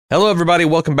Hello, everybody.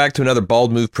 Welcome back to another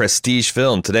Bald Move Prestige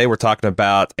film. Today, we're talking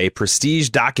about a Prestige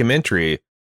documentary.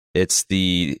 It's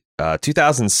the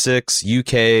 2006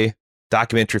 UK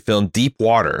documentary film Deep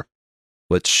Water,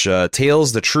 which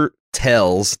tells the true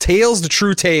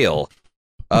tale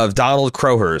of Donald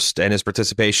Crowhurst and his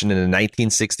participation in a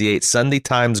 1968 Sunday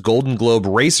Times Golden Globe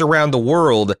race around the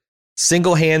world,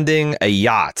 single-handing a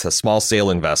yacht, a small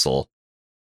sailing vessel.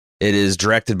 It is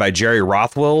directed by Jerry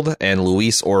Rothwell and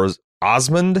Louise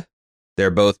Osmond. They're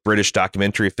both British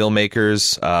documentary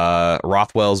filmmakers.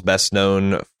 Rothwell's best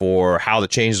known for How to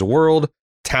Change the World,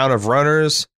 Town of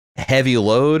Runners, Heavy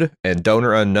Load, and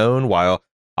Donor Unknown, while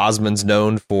Osmond's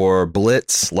known for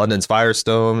Blitz, London's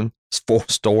Firestorm,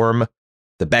 Storm,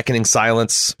 The Beckoning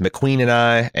Silence, McQueen and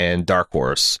I, and Dark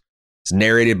Horse. It's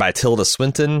narrated by Tilda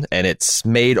Swinton, and it's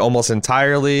made almost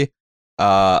entirely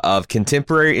of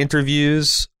contemporary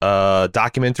interviews,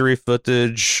 documentary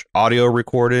footage, audio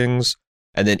recordings,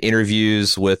 and then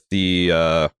interviews with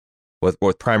the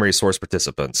with primary source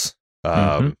participants.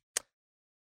 I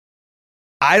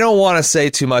don't want to say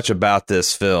too much about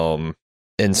this film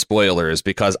in spoilers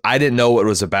because I didn't know what it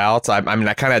was about. I mean,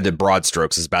 I kind of did broad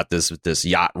strokes. It's about this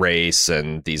yacht race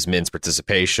and these men's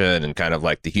participation and kind of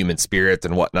like the human spirit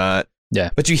and whatnot. Yeah.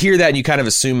 But you hear that and you kind of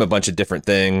assume a bunch of different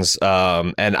things.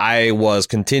 And I was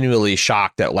continually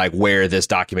shocked at like where this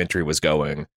documentary was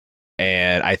going.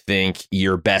 And I think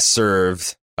you're best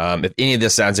served, if any of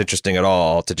this sounds interesting at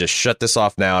all, to just shut this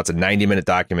off now. It's a 90-minute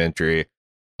documentary.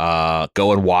 Go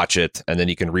and watch it, and then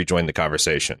you can rejoin the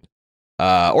conversation.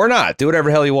 Or not. Do whatever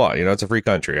hell you want. You know, it's a free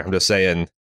country. I'm just saying,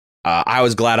 I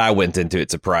was glad I went into it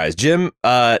surprised. Jim,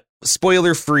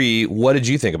 spoiler-free, what did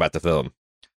you think about the film?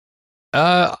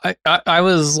 I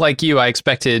was like you. I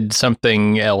expected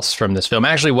something else from this film.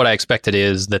 Actually, what I expected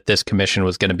is that this commission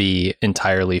was going to be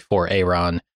entirely for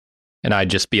Aaron, and I'd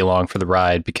just be along for the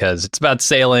ride because it's about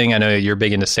sailing. I know you're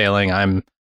big into sailing. I'm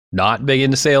not big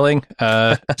into sailing,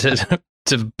 to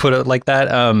put it like that.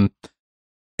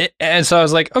 And so I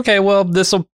was like, okay, well,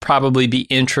 this will probably be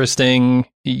interesting,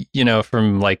 you know,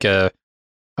 from like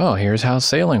here's how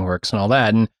sailing works and all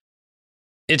that. And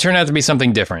it turned out to be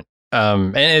something different.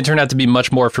 And it turned out to be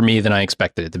much more for me than I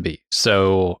expected it to be.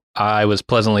 So I was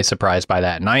pleasantly surprised by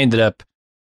that. And I ended up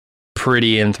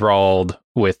pretty enthralled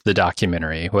with the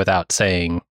documentary without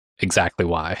saying exactly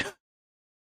why.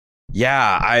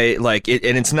 Yeah, I like it.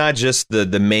 And it's not just the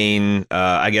main,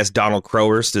 I guess Donald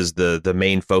Crowhurst is the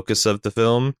main focus of the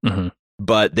film. Mm-hmm.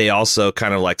 But they also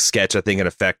kind of like sketch, I think, an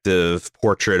effective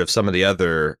portrait of some of the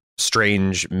other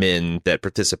strange men that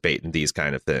participate in these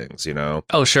kind of things, you know?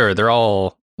 Oh, sure. They're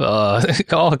all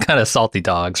kind of salty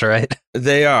dogs, right?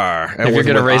 They are. And if you're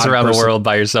going to race around the world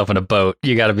by yourself in a boat,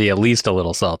 you got to be at least a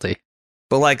little salty.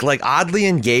 But like oddly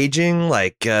engaging.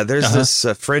 Like there's this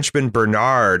Frenchman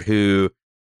Bernard who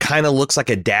kind of looks like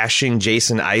a dashing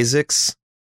Jason Isaacs,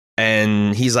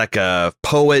 and he's like a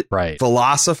poet, right,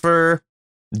 philosopher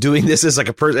doing this as like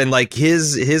a person, and like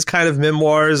his kind of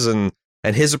memoirs and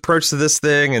his approach to this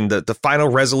thing and the final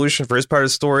resolution for his part of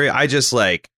the story. I just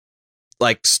like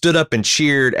stood up and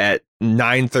cheered at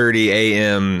 9:30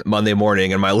 a.m. Monday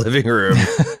morning in my living room.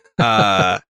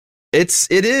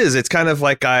 It's kind of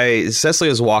like Cecily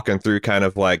was walking through kind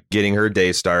of like getting her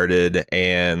day started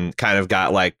and kind of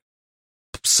got like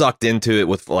sucked into it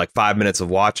with like 5 minutes of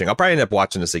watching. I'll probably end up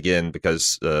watching this again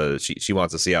because she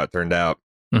wants to see how it turned out.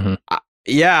 Mm-hmm.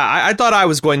 I thought I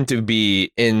was going to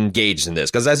be engaged in this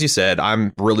because, as you said,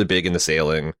 I'm really big into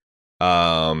sailing.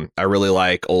 I really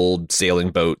like old sailing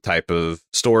boat type of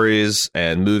stories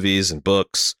and movies and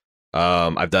books.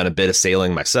 I've done a bit of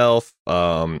sailing myself.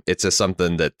 It's just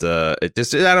something that it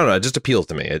just appeals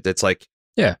to me. It's like,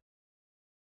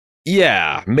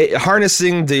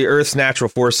 harnessing the Earth's natural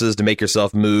forces to make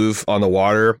yourself move on the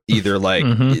water either like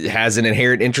it has an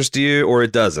inherent interest to you or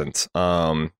it doesn't.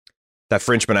 That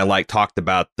Frenchman I like talked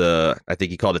about I think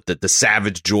he called it the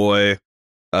savage joy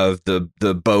of the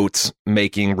boat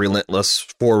making relentless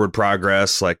forward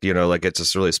progress. Like, you know, like it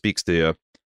just really speaks to you.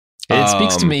 It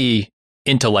speaks to me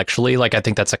intellectually. Like, I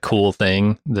think that's a cool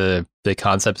thing. The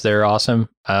concepts there are awesome.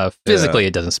 Physically,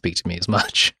 It doesn't speak to me as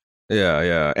much.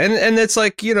 Yeah. And it's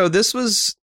like, you know, this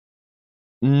was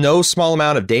no small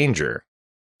amount of danger.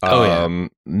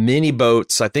 Mini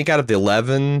boats, I think out of the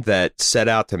 11 that set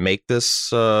out to make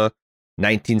this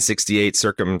 1968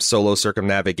 solo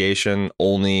circumnavigation,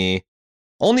 only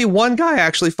one guy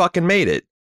actually fucking made it.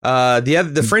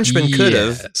 The Frenchman could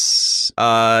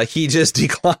have. He just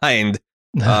declined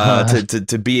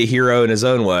to be a hero in his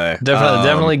own way.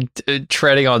 Definitely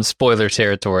treading on spoiler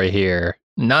territory here.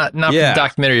 Not for the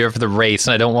documentary or for the race,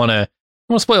 and I don't want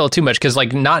won't spoil it too much because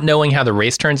like not knowing how the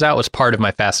race turns out was part of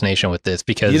my fascination with this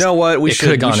because you know what we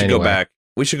should go back.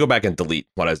 We should go back and delete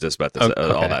what I was just about to say,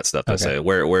 okay. all that stuff to say.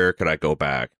 Where could I go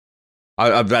back?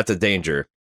 That's a danger.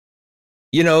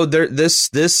 You know, this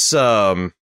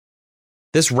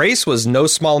race was no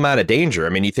small amount of danger. I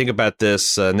mean, you think about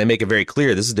this, and they make it very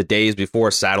clear. This is the days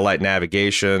before satellite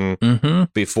navigation,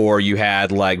 before you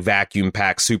had like vacuum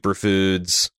packed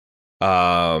superfoods,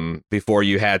 before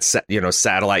you had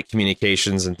satellite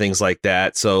communications and things like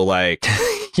that. So like,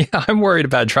 yeah, I'm worried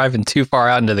about driving too far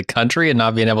out into the country and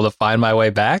not being able to find my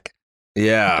way back.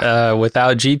 Yeah,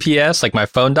 without GPS, like my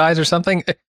phone dies or something.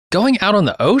 Going out on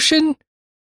the ocean.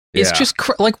 It's just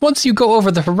like once you go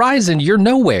over the horizon, you're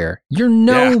nowhere. You're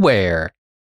nowhere.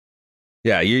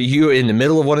 Yeah, you're in the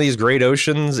middle of one of these great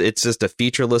oceans. It's just a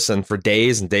featureless, and for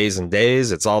days and days and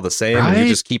days, it's all the same. Right? And you're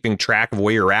just keeping track of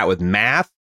where you're at with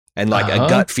math and like a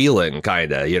gut feeling,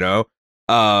 kind of. You know,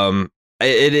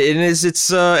 it's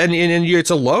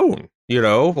alone. You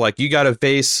know, like you got to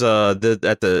face at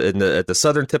the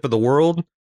southern tip of the world.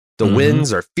 The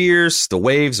winds are fierce. The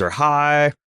waves are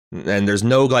high. And there's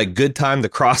no like good time to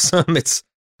cross them. It's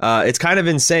kind of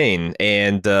insane.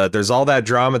 And there's all that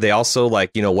drama. They also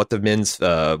like, you know, what the men's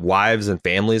wives and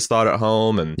families thought at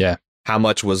home and how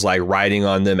much was like riding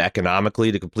on them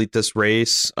economically to complete this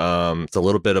race. It's a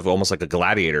little bit of almost like a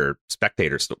gladiator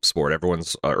spectator sport.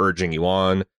 Everyone's urging you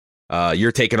on.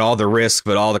 You're taking all the risk,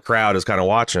 but all the crowd is kind of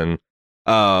watching.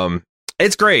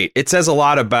 It's great. It says a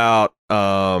lot about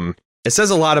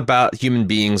human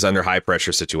beings under high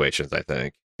pressure situations, I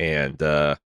think. And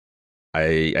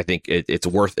I think it's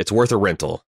worth a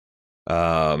rental.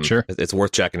 Sure, it's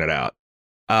worth checking it out.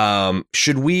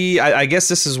 Should we? I guess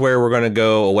this is where we're going to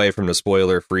go away from the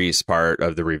spoiler free part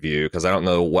of the review because I don't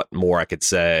know what more I could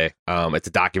say. It's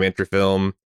a documentary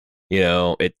film. You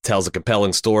know, it tells a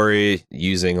compelling story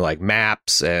using like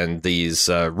maps and these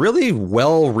really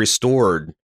well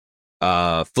restored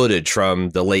footage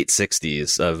from the late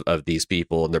 60s of these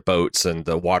people and their boats and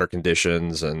the water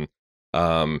conditions and.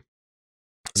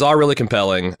 It's all really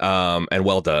compelling and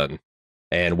well done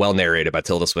and well narrated by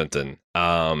Tilda Swinton.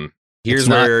 Here's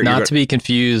not to be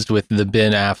confused with the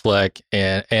Ben Affleck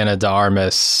and Ana de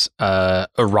Armas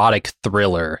erotic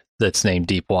thriller that's named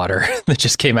Deepwater that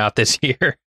just came out this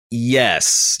year.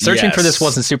 Yes. Searching for this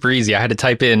wasn't super easy. I had to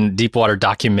type in Deepwater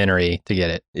documentary to get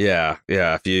it. Yeah.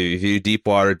 If you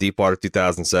Deepwater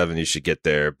 2007, you should get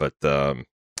there. But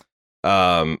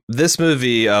this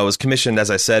movie was commissioned,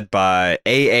 as I said, by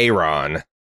Aaron.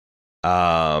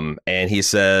 And he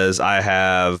says, I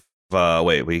have,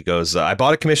 he goes, I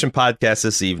bought a commission podcast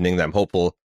this evening that I'm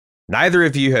hopeful neither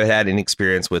of you have had any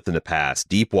experience with in the past.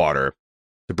 Deepwater,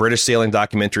 the British sailing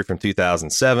documentary from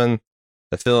 2007.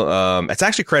 The film, it's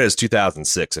actually credited as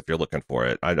 2006 if you're looking for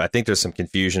it. I think there's some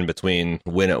confusion between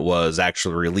when it was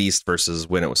actually released versus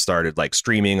when it was started like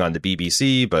streaming on the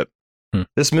BBC, but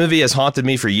this movie has haunted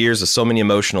me for years with so many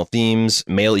emotional themes: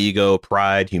 male ego,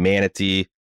 pride, humanity,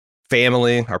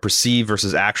 family, our perceived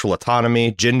versus actual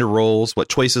autonomy, gender roles, what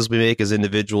choices we make as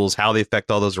individuals, how they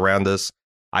affect all those around us.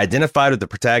 I identified with the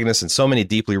protagonist in so many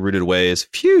deeply rooted ways.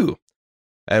 Phew.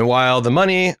 And while the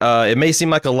money, it may seem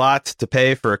like a lot to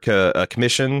pay for a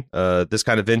commission, this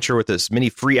kind of venture with as many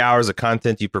free hours of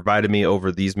content you provided me over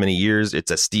these many years,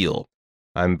 it's a steal.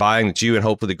 I'm buying that you and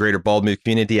hopefully the greater Bald Move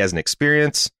community has an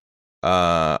experience.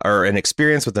 Or an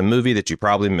experience with a movie that you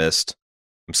probably missed.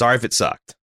 I'm sorry if it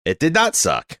sucked. It did not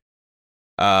suck.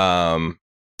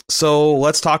 So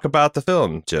let's talk about the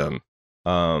film, Jim.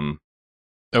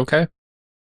 Okay.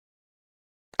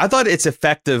 I thought its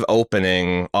effective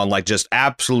opening on like just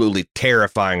absolutely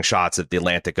terrifying shots of the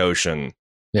Atlantic Ocean.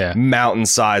 Yeah.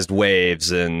 Mountain-sized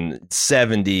waves and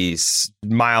 70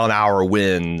 mile an hour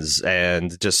winds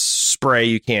and just spray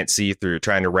you can't see through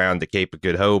trying to round the Cape of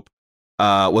Good Hope.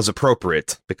 Was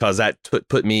appropriate because that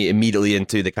put me immediately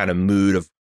into the kind of mood of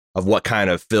what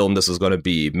kind of film this was going to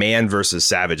be. Man versus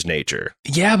savage nature.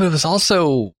 Yeah, but it was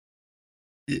also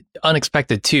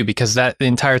unexpected too, because that the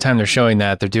entire time they're showing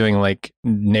that, they're doing like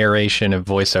narration of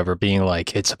voiceover being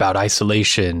like, it's about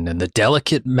isolation and the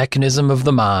delicate mechanism of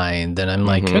the mind. And I'm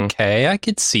like, okay, I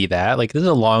could see that. Like, this is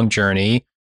a long journey.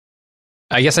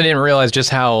 I guess I didn't realize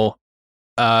just how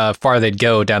far they'd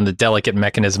go down the delicate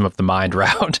mechanism of the mind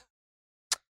route.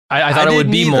 I thought it would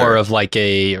be more of like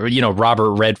a, you know,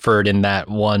 Robert Redford in that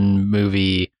one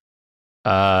movie.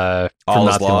 All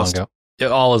is Lost.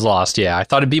 All is Lost. Yeah, I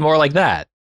thought it'd be more like that,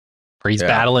 where he's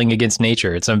battling against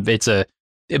nature. But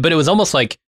it was almost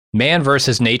like man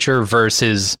versus nature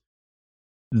versus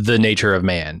the nature of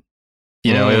man.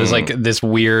 You know, it was like this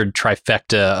weird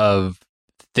trifecta of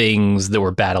things that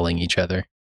were battling each other.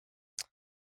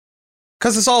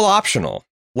 Because it's all optional.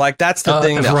 Like, that's the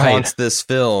thing that haunts this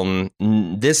film.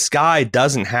 This guy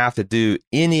doesn't have to do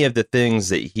any of the things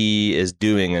that he is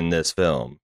doing in this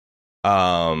film.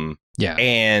 Yeah.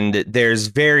 And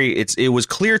it was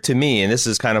clear to me, and this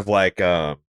is kind of like,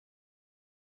 I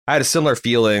had a similar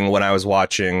feeling when I was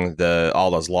watching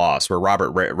All Is Lost, where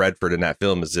Robert Redford in that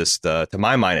film is just, to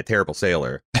my mind, a terrible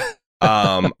sailor.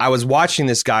 I was watching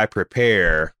this guy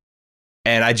prepare,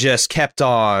 and I just kept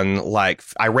on, like,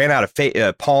 I ran out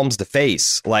of palms to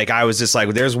face. Like, I was just like,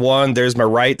 there's one, there's my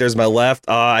right, there's my left.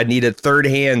 I need a third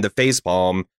hand to face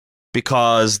palm,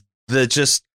 because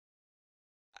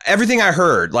everything I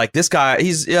heard, like, this guy,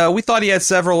 we thought he had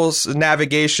several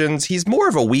navigations. He's more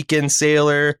of a weekend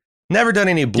sailor, never done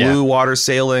any blue water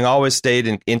sailing, always stayed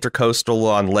in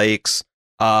intercoastal on lakes,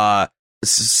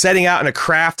 setting out in a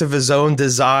craft of his own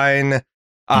design.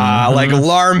 Like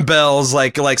alarm bells,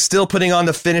 like still putting on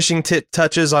the finishing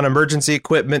touches on emergency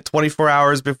equipment 24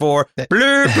 hours before.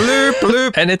 Bloop, bloop,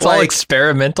 bloop. And it's all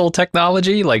experimental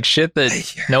technology, like shit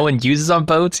that no one uses on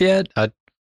boats yet.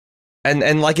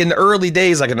 And like in the early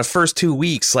days, like in the first 2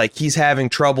 weeks, like he's having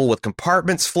trouble with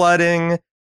compartments flooding,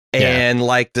 and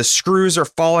like the screws are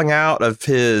falling out of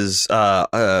his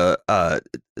auto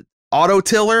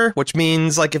tiller, which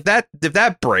means like if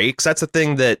that breaks, that's a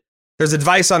thing that. There's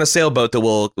advice on a sailboat that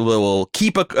will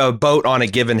keep a boat on a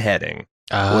given heading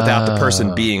without the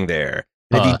person being there.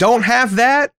 And if you don't have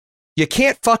that, you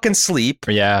can't fucking sleep.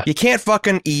 Yeah. You can't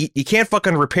fucking eat. You can't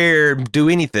fucking repair, do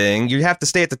anything. You have to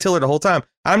stay at the tiller the whole time.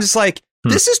 I'm just like,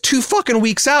 this is 2 fucking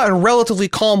weeks out in relatively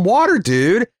calm water,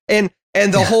 dude. And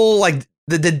the whole, like,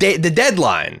 the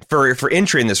deadline for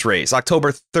entering this race,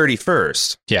 October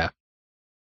 31st. Yeah.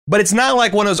 But it's not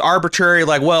like one of those arbitrary,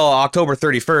 like, well, October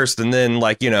 31st, and then,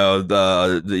 like, you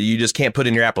know, you just can't put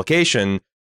in your application.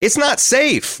 It's not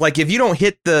safe. Like, if you don't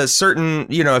hit the certain,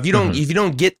 you know, if you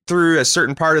don't get through a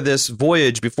certain part of this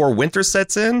voyage before winter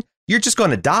sets in, you're just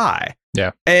going to die.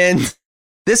 Yeah. And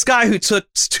this guy who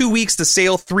took 2 weeks to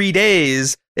sail 3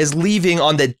 days is leaving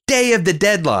on the day of the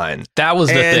deadline. That was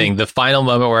the thing. The final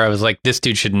moment where I was like, this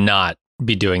dude should not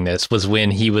be doing this was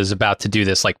when he was about to do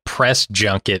this, like, press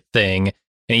junket thing.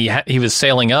 And he was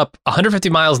sailing up 150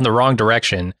 miles in the wrong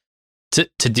direction to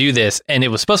do this. And it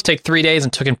was supposed to take 3 days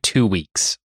and took him 2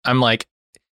 weeks. I'm like,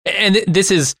 and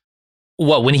this is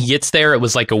when he gets there, it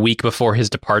was like a week before his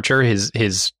departure, his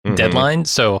deadline.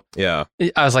 So yeah,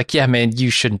 I was like, yeah, man, you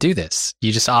shouldn't do this.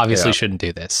 You just obviously shouldn't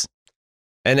do this.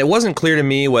 And it wasn't clear to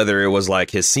me whether it was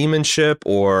like his seamanship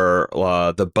or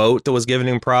the boat that was giving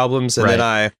him problems. And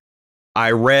then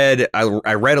I read a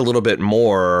little bit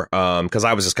more because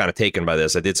I was just kind of taken by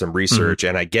this. I did some research,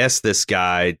 and I guess this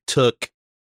guy took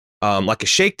like a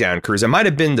shakedown cruise. It might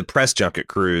have been the press junket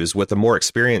cruise with a more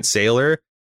experienced sailor.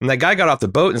 And that guy got off the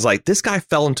boat and was like, this guy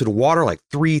fell into the water like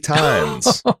 3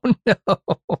 times. Oh, no.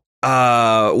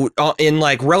 In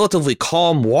like relatively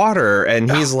calm water.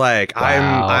 And he's like,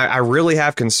 wow. I really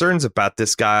have concerns about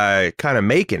this guy kind of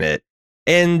making it.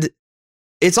 And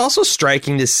it's also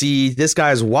striking to see this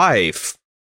guy's wife.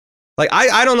 Like,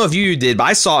 I don't know if you did, but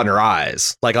I saw it in her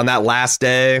eyes. Like on that last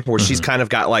day where she's kind of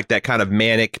got like that kind of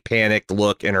manic, panicked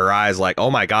look in her eyes. Like, oh,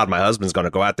 my God, my husband's going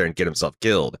to go out there and get himself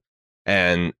killed.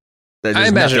 And I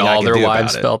imagine all their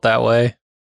wives felt that way,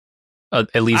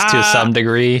 at least to some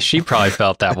degree. She probably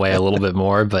felt that way a little bit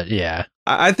more. But yeah,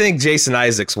 I think Jason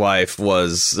Isaac's wife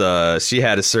was she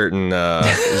had a certain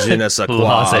je ne sais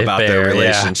quoi about their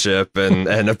relationship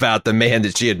and about the man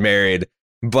that she had married.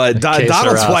 But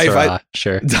Donald's wife,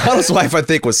 Donald's wife, I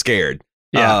think, was scared.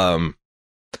 Yeah.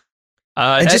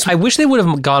 I wish they would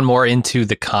have gone more into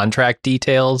the contract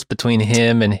details between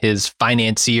him and his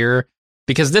financier,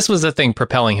 because this was the thing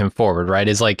propelling him forward, right?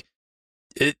 Is like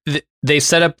they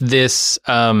set up this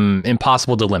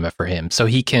impossible dilemma for him, so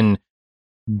he can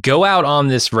go out on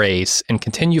this race and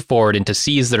continue forward into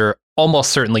seas that are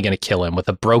almost certainly going to kill him with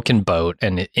a broken boat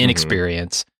and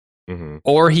inexperience,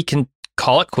 or he can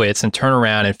call it quits and turn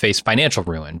around and face financial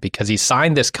ruin, because he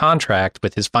signed this contract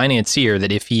with his financier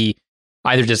that if he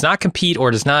either does not compete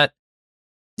or does not,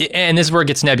 and this is where it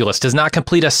gets nebulous, does not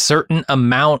complete a certain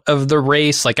amount of the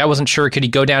race. Like, I wasn't sure, could he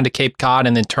go down to Cape Cod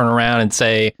and then turn around and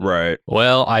say, right,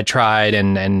 well, I tried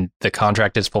and the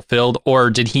contract is fulfilled?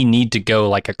 Or did he need to go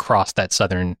like across that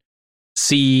southern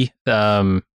sea?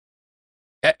 I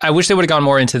wish they would have gone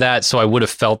more into that, so I would have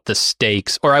felt the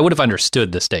stakes, or I would have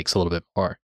understood the stakes a little bit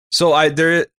more. So I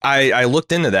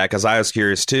looked into that because I was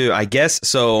curious too. I guess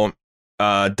so.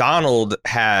 Donald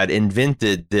had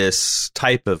invented this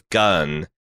type of gun,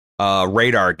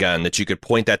 radar gun, that you could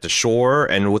point that to shore,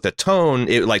 and with a tone,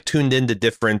 it like tuned into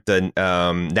different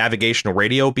navigational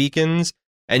radio beacons,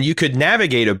 and you could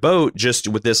navigate a boat just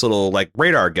with this little like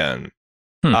radar gun.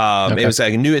 Okay. It was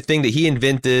like a new thing that he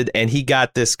invented, and he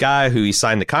got this guy who he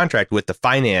signed the contract with to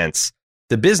finance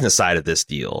the business side of this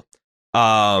deal.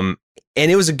 And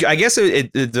it was, I guess,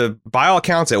 by all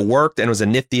accounts, it worked and it was a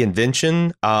nifty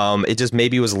invention. It just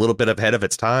maybe was a little bit ahead of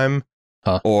its time,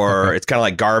 or it's kind of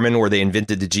like Garmin, where they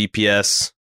invented the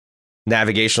GPS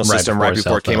navigational system right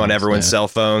before it came on everyone's cell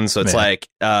phones. So it's like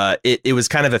it was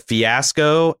kind of a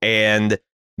fiasco, and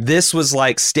this was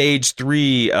like stage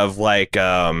 3 of like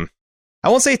I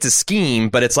won't say it's a scheme,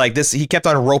 but it's like this. He kept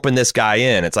on roping this guy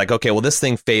in. It's like, okay, well, this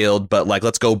thing failed, but like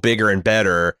let's go bigger and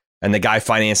better. And the guy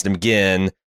financed him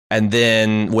again. And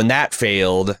then when that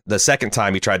failed, the second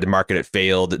time he tried to market it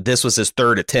failed. This was his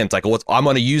third attempt. Like, I'm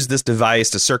going to use this device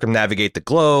to circumnavigate the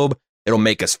globe. It'll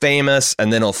make us famous,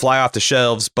 and then it'll fly off the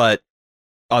shelves. But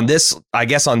on this, I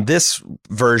guess on this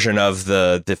version of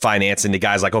the financing, the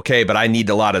guy's like, okay, but I need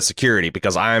a lot of security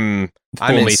because I'm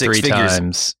in 6 3 figures.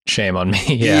 times. Shame on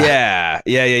me.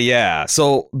 Yeah.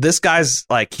 So this guy's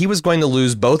like, he was going to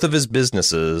lose both of his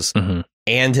businesses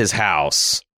and his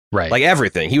house. Right. Like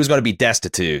everything. He was going to be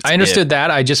destitute. I understood that.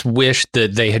 I just wish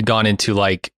that they had gone into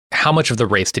like, how much of the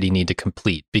race did he need to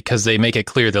complete? Because they make it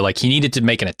clear that like he needed to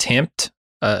make an attempt,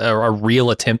 a real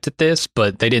attempt at this,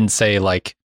 but they didn't say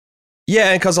like.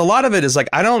 Yeah, because a lot of it is like,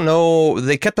 I don't know.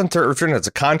 They kept on referring to it as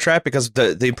a contract because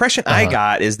the impression I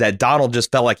got is that Donald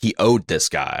just felt like he owed this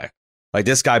guy. Like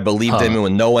this guy believed in him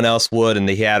when no one else would. And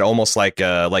he had almost like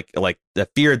the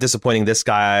fear of disappointing this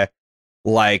guy.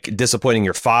 Like disappointing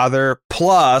your father,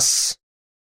 plus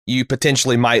you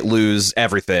potentially might lose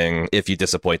everything if you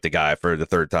disappoint the guy for the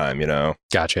third time, you know?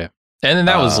 Gotcha. And then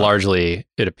that was largely,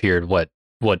 it appeared, what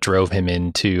drove him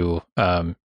into,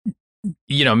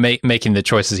 making the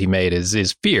choices he made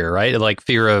is fear, right? Like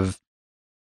fear of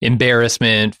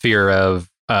embarrassment, fear of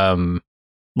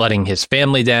letting his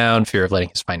family down, fear of letting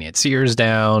his financiers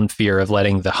down, fear of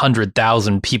letting the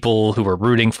 100,000 people who were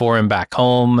rooting for him back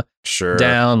home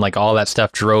down. Like all that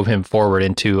stuff drove him forward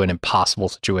into an impossible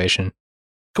situation.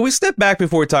 Can we step back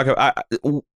before we talk about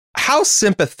how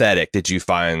sympathetic did you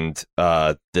find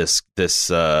this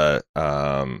Donald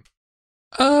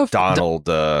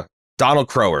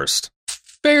Crowhurst?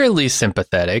 Fairly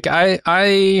sympathetic.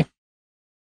 I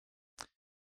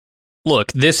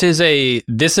look, this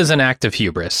is an act of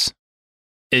hubris.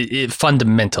 It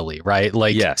fundamentally, right?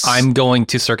 Like, yes. I'm going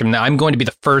to be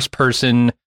the first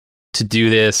person to do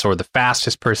this, or the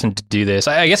fastest person to do this.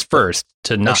 I guess first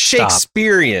to not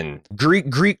Shakespearean,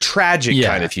 Greek tragic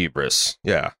kind of hubris.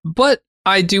 Yeah. But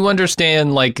I do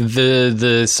understand like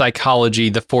the psychology,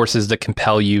 the forces that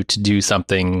compel you to do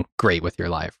something great with your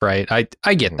life, right?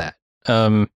 I get that.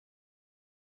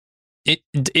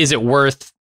 Is it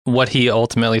worth what he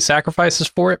ultimately sacrifices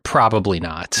for it? Probably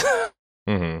not.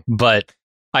 But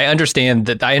I understand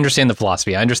that. I understand the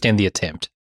philosophy. I understand the attempt.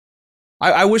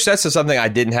 I wish that's something I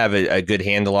didn't have a good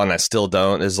handle on. I still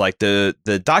don't. Is like the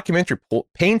documentary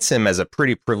paints him as a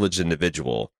pretty privileged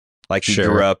individual. Like he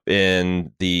grew up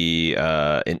in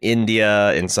in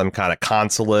India in some kind of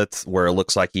consulate where it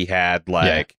looks like he had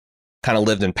kind of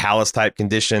lived in palace type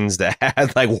conditions that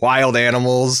had like wild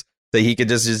animals that he could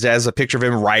just has a picture of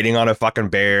him riding on a fucking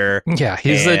bear. Yeah,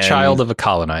 he's the child of a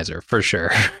colonizer for sure.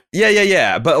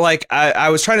 Yeah. But like I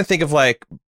was trying to think of like,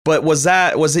 but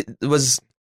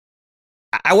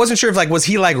I wasn't sure if like, was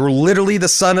he like literally the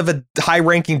son of a high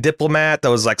ranking diplomat that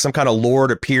was like some kind of lord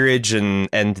or peerage and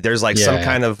there's like some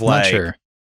kind of like,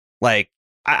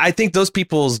 I think those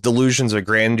people's delusions of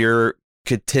grandeur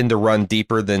could tend to run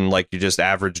deeper than like your just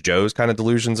average Joe's kind of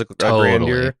delusions of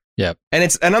grandeur. Yeah.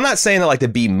 And I'm not saying that like to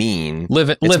be mean,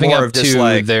 living up to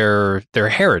like, their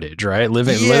heritage, right?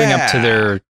 Living up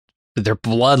to their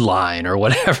bloodline or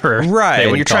whatever. Right.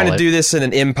 And you're trying to do this in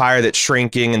an empire that's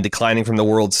shrinking and declining from the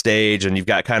world stage. And you've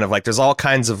got kind of like, there's all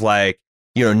kinds of like,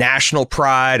 national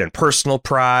pride and personal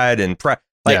pride and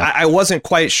I wasn't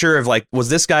quite sure of like, was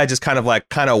this guy just kind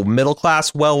of middle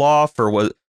class, well off, or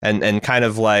was, and kind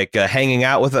of like hanging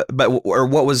out with it, or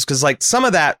what was, because like some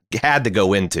of that had to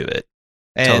go into it.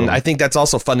 And I think that's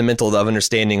also fundamental of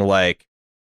understanding like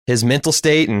his mental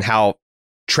state and how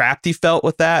trapped he felt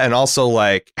with that, and also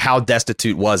like how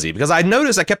destitute was he, because I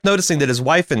kept noticing that his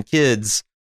wife and kids,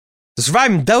 the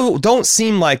surviving, don't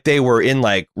seem like they were in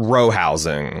like row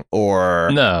housing, or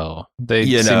no, they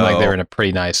seem like they were in a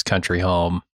pretty nice country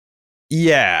home.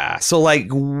 Yeah, so like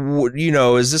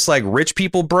is this like rich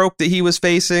people broke that he was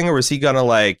facing, or is he gonna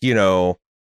like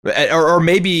or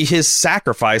maybe his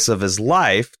sacrifice of his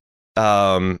life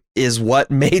is what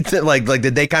made it like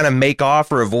did they kind of make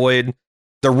off or avoid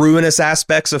the ruinous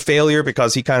aspects of failure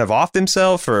because he kind of offed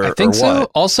himself, or I think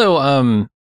so. Also,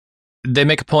 they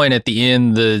make a point at the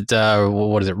end that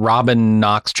what is it? Robin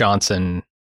Knox Johnson,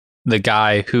 the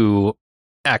guy who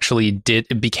actually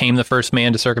became the first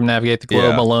man to circumnavigate the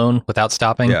globe alone without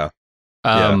stopping.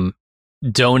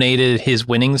 Donated his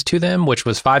winnings to them, which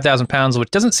was 5,000 pounds,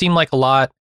 which doesn't seem like a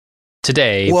lot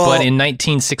today, but in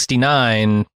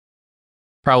 1969,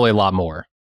 probably a lot more.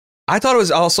 I thought it was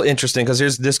also interesting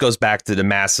because this goes back to the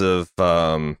massive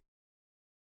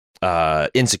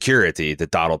insecurity that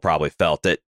Donald probably felt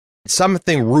that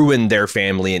something ruined their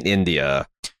family in India,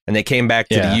 and they came back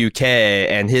to the UK,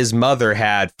 and his mother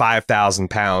had 5,000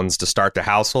 pounds to start the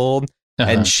household.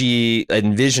 And she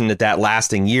envisioned that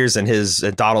lasting years, and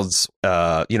Donald's,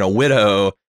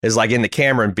 widow is like in the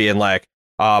camera and being like,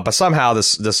 but somehow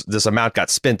this amount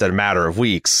got spent in a matter of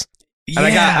weeks. And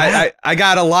I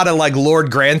got a lot of like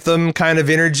Lord Grantham kind of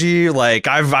energy. Like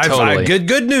I've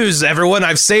good news, everyone.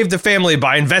 I've saved the family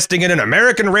by investing in an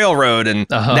American railroad. And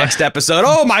next episode,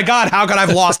 oh my God, how could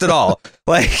I've lost it all?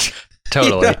 Like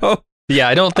totally. You know? Yeah,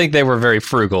 I don't think they were very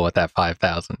frugal with that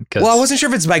 5,000. Well, I wasn't sure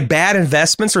if it's like bad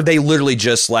investments or they literally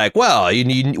just like, well,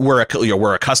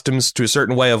 we're accustomed to a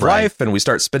certain way of life, and we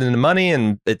start spending the money,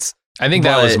 and it's. I think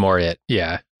that was more it.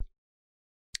 Yeah.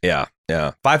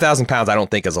 5,000 pounds, I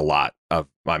don't think is a lot of.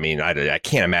 I mean, I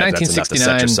can't imagine that's enough to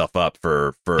set yourself up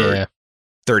for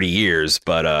 30 years.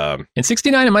 But in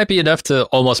 69, it might be enough to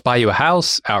almost buy you a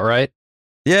house outright.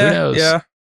 Yeah, who knows? Yeah.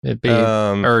 It'd be,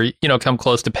 or come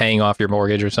close to paying off your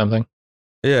mortgage or something.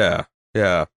 Yeah.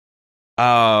 But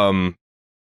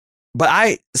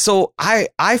I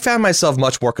found myself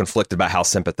much more conflicted about how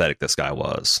sympathetic this guy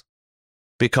was,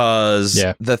 because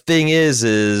the thing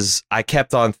is I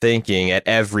kept on thinking at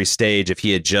every stage, if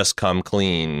he had just come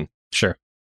clean, sure,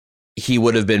 he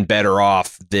would have been better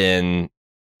off than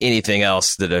anything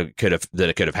else that could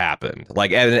have happened.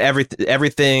 Like, and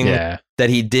everything that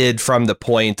he did from the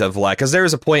point of like, because there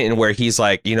was a point in where he's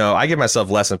like, I give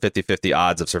myself less than 50-50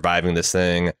 odds of surviving this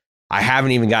thing. I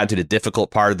haven't even gotten to the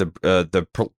difficult part of the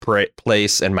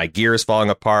place, and my gear is falling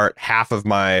apart. Half of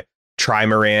my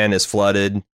trimaran is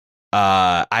flooded.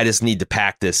 I just need to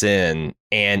pack this in.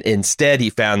 And instead,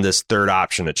 he found this third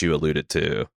option that you alluded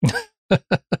to.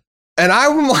 And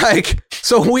I'm like,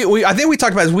 so I think we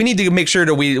talked about this. We need to make sure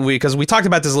that because we talked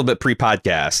about this a little bit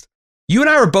pre-podcast. You and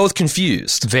I were both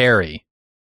confused. Very.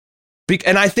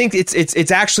 And I think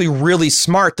it's actually really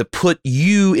smart to put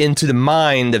you into the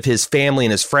mind of his family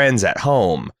and his friends at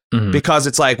home, because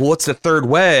it's like, what's the third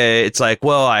way? It's like,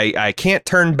 well, I can't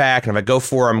turn back, and if I go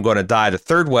for it, I'm going to die. The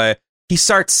third way, he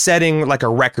starts setting like a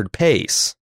record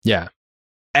pace. Yeah.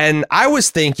 And I was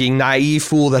thinking, naive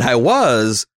fool that I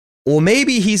was, well,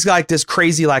 maybe he's like this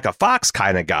crazy like a fox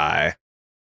kind of guy.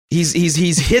 He's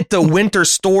hit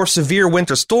the severe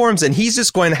winter storms, and he's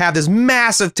just going to have this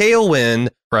massive tailwind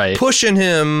pushing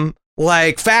him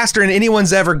like faster than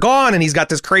anyone's ever gone. And he's got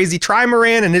this crazy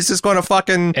trimaran, and it's just going to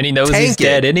fucking and he knows he's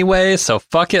dead anyway. So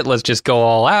fuck it. Let's just go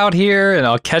all out here, and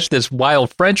I'll catch this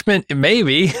wild Frenchman.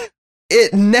 Maybe.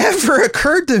 It never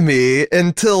occurred to me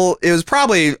until it was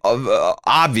probably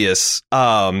obvious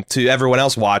to everyone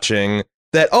else watching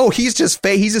that, he's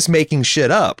just making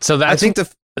shit up. So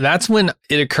that's when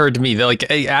it occurred to me that, like,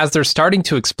 as they're starting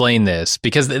to explain this,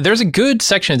 because there's a good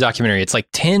section of documentary. It's like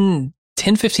 10,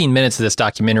 15 minutes of this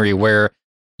documentary where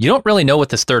you don't really know what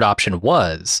this third option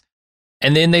was.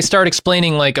 And then they start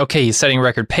explaining, like, okay, he's setting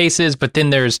record paces, but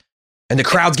then and the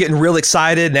crowd's getting real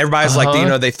excited, and everybody's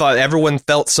like, they thought everyone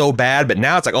felt so bad, but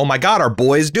now it's like, oh my God, our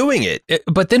boy's doing it.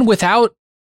 But then without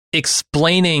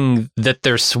explaining that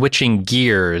they're switching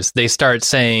gears, they start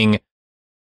saying,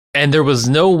 and there was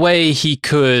no way he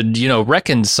could,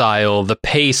 reconcile the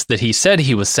pace that he said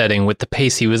he was setting with the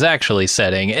pace he was actually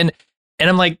setting. And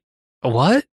I'm like,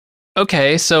 what?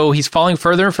 Okay, so he's falling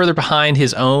further and further behind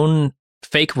his own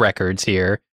fake records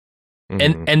here.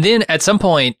 Mm-hmm. And then at some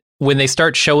point, when they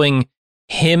start showing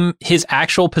his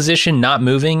actual position not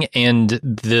moving and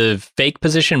the fake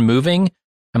position moving,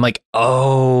 I'm like,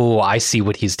 oh, I see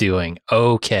what he's doing.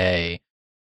 Okay.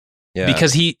 Yeah.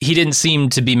 Because he didn't seem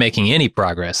to be making any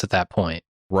progress at that point.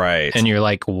 Right. And you're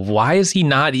like, why is he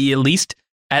not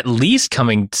at least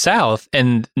coming south?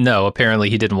 And no, apparently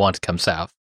he didn't want to come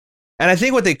south. And I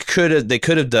think what they could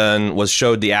have done was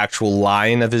showed the actual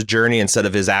line of his journey instead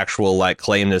of his actual like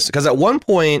claimness. Because at one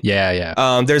point,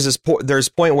 there's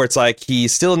point where it's like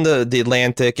he's still in the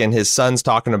Atlantic, and his son's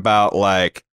talking about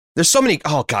like there's so many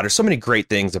great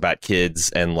things about kids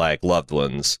and like loved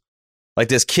ones. Like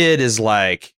this kid is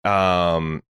like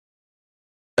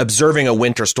observing a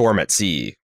winter storm at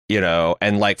sea,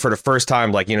 and like for the first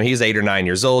time, like, he's 8 or 9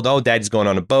 years old. Oh, daddy's going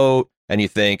on a boat. And you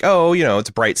think, it's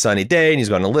a bright sunny day, and he's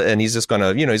going to he's just going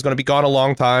to, he's going to be gone a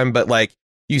long time. But like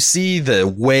you see the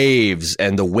waves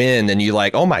and the wind, and you're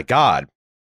like, oh my God,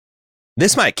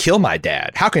 this might kill my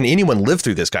dad. How can anyone live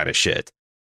through this kind of shit?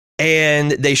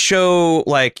 And they show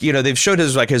they've showed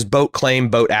his boat claim,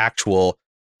 boat actual.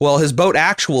 Well, his boat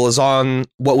actual is on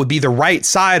what would be the right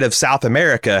side of South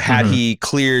America had he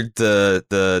cleared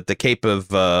the Cape of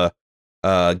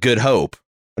Good Hope.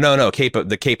 No,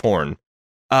 Cape Horn.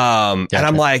 Gotcha. And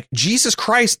I'm like, Jesus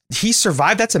Christ, he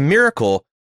survived. That's a miracle.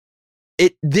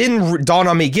 It then dawned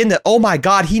on me again that, oh my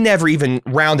God, he never even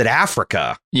rounded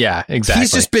Africa. Yeah, exactly.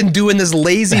 He's just been doing this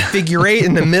lazy figure eight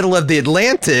in the middle of the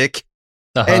Atlantic.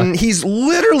 And he's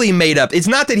literally made up. It's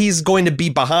not that he's going to be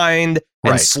behind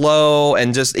and slow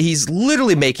and he's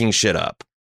literally making shit up.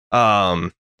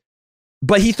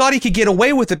 But he thought he could get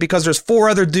away with it because there's 4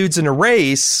 other dudes in a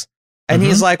race. And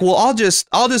he's like, well, I'll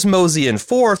just mosey in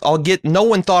fourth. No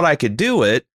one thought I could do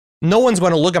it. No one's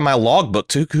going to look at my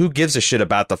logbook. Who gives a shit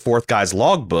about the 4th guy's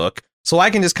logbook? So I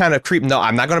can just kind of creep. No,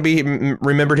 I'm not going to be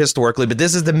remembered historically, but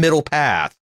this is the middle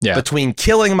path between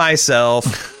killing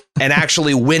myself and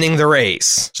actually winning the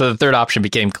race. So the third option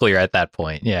became clear at that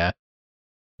point. Yeah.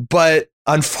 But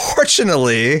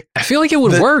unfortunately, I feel like it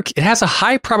would work. It has a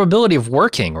high probability of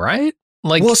working, right?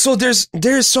 Like, well, so there's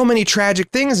so many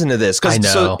tragic things into this. I know.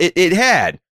 So it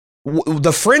had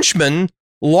the Frenchman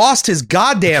lost his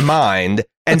goddamn mind,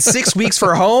 and 6 weeks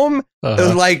for home,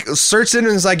 like searched it and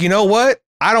was like, you know what?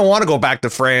 I don't want to go back to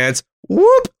France.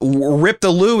 Whoop, ripped the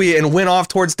Louis and went off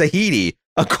towards Tahiti.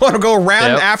 I'm going to go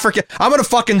around Africa. I'm going to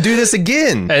fucking do this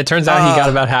again. And it turns out he got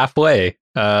about halfway.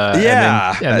 And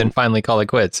then finally call it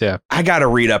quits. Yeah. I got to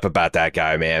read up about that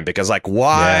guy, man, because like,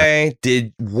 why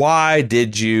did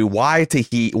you,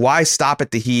 why stop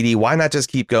at Tahiti? Why not just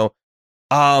keep going?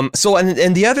 So,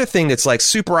 and the other thing that's like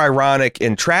super ironic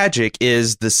and tragic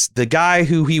is the guy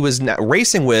who he was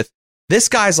racing with. This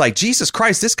guy's like, Jesus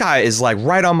Christ, this guy is like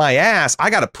right on my ass. I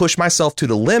got to push myself to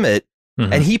the limit.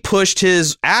 And he pushed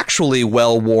his actually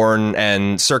well-worn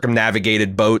and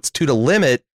circumnavigated boats to the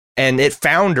limit, and it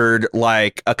foundered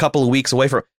like a couple of weeks away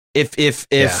from. If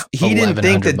he didn't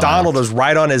think that Donald was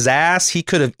right on his ass, he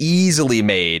could have easily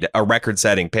made a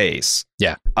record-setting pace.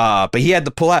 Yeah. But he had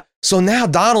to pull out. So now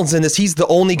Donald's in this. He's the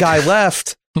only guy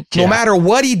left. No matter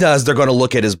what he does, they're going to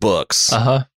look at his books.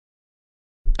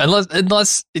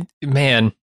 Unless,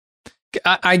 man,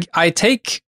 I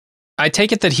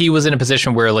take it that he was in a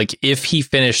position where, like, if he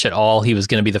finished at all, he was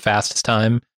going to be the fastest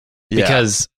time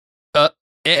because,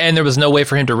 and there was no way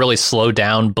for him to really slow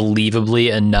down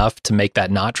believably enough to make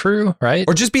that not true, right?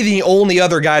 Or just be the only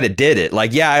other guy that did it.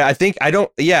 Like, I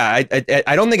don't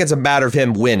think it's a matter of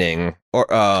him winning or,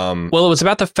 well, it was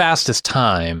about the fastest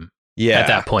time at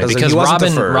that point because like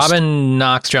Robin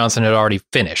Knox Johnson had already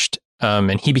finished,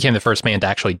 and he became the first man to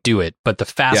actually do it, but the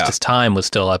fastest time was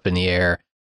still up in the air.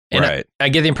 And I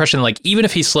get the impression, like, even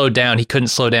if he slowed down, he couldn't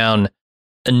slow down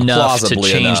enough to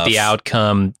change the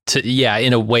outcome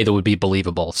in a way that would be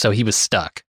believable. So he was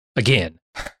stuck again.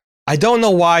 I don't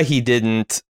know why he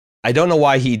didn't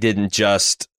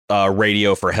just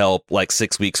radio for help like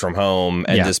 6 weeks from home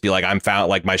and just be like, I'm found,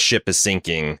 like, my ship is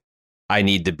sinking. I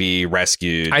need to be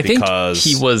rescued. I think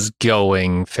he was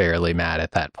going fairly mad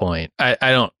at that point. I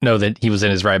don't know that he was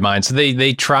in his right mind. So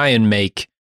they try and make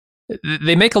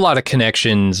a lot of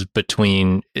connections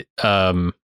between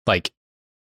like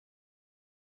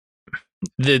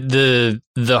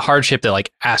the hardship that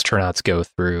like astronauts go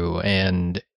through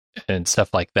and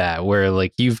stuff like that, where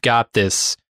like you've got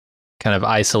this kind of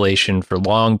isolation for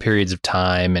long periods of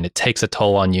time and it takes a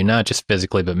toll on you, not just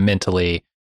physically but mentally.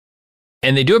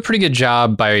 And they do a pretty good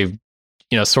job by,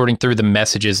 sorting through the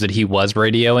messages that he was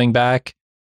radioing back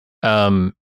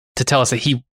to tell us that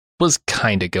he was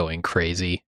kind of going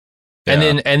crazy. Yeah.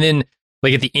 And then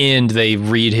like at the end, they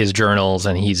read his journals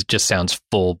and he just sounds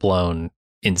full blown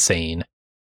insane.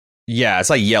 Yeah, it's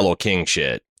like Yellow King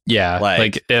shit. Yeah,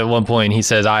 like at one point he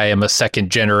says, "I am a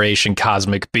second generation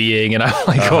cosmic being," and I'm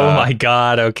like, "Oh my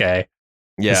god, okay."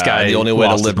 Yeah, this guy, the only way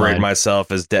to liberate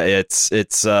myself is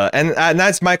and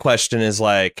that's my question is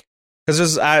like, because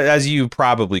there's, as you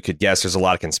probably could guess, there's a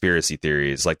lot of conspiracy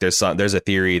theories. Like there's a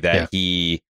theory that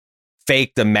he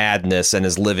faked the madness and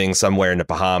is living somewhere in the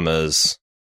Bahamas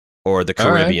or the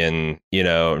Caribbean,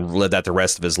 and lived that the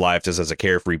rest of his life just as a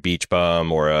carefree beach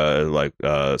bum or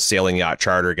a sailing yacht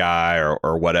charter guy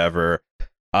or whatever.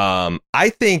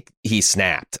 I think he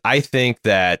snapped. I think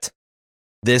that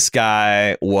this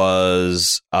guy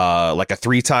was like a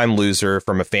 3-time loser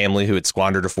from a family who had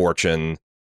squandered a fortune,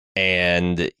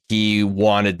 and he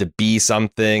wanted to be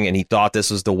something, and he thought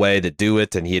this was the way to do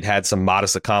it, and he had some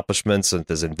modest accomplishments with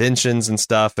his inventions and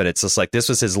stuff, and it's just like this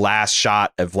was his last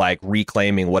shot of like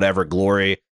reclaiming whatever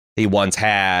glory. he once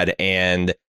had,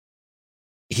 and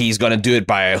he's going to do it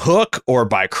by hook or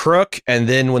by crook. And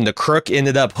then when the crook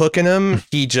ended up hooking him,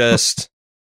 he just,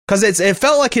 because it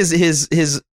felt like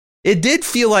his it did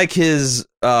feel like his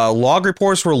log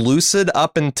reports were lucid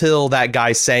up until that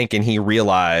guy sank and he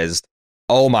realized,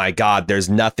 oh my God, there's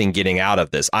nothing getting out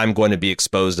of this. I'm going to be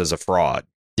exposed as a fraud.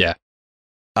 Yeah.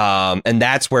 And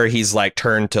that's where he's like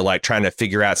turned to like trying to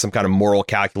figure out some kind of moral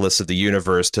calculus of the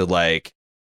universe to like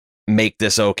make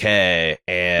this okay.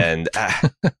 And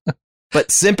but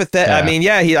sympathetic. Yeah. I mean,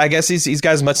 yeah, I guess he's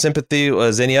got as much sympathy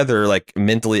as any other like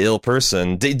mentally ill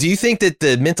person. Do you think that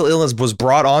the mental illness was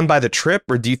brought on by the trip,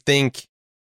 or do you think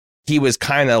he was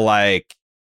kind of like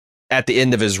at the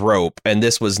end of his rope and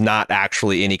this was not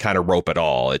actually any kind of rope at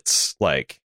all? It's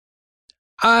like,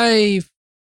 I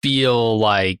feel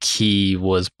like he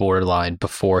was borderline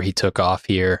before he took off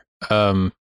here.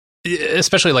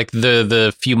 Especially like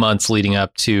the few months leading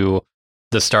up to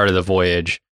the start of the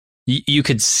voyage. You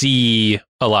could see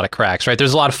a lot of cracks, right?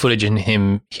 There's a lot of footage in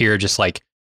him here, just like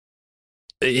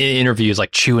in interviews,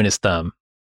 like chewing his thumb,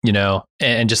 you know,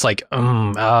 and just like,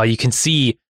 you can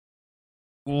see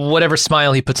whatever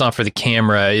smile he puts on for the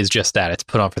camera is just that. It's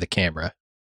put on for the camera.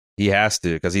 He has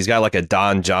to, because he's got like a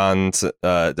Don Johnson,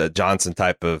 the Johnson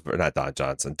type of, or not Don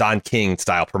Johnson, Don King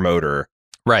style promoter.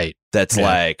 Right. That's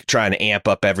like trying to amp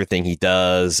up everything he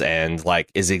does and like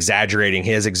is exaggerating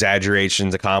his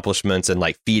exaggerations, accomplishments, and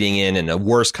like feeding in a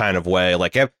worse kind of way.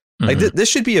 Like, this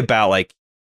should be about like,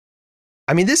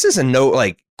 I mean, this isn't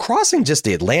like crossing just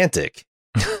the Atlantic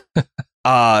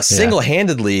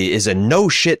single-handedly is a no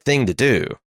shit thing to do.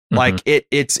 Like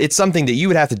it's something that you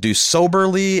would have to do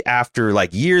soberly after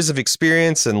like years of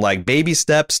experience and like baby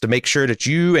steps to make sure that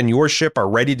you and your ship are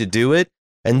ready to do it.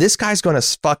 And this guy's going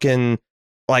to fucking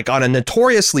like on a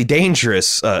notoriously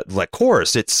dangerous like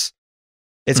course. It's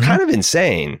kind of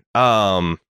insane.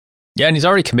 Yeah, and he's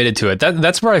already committed to it.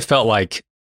 That's where I felt like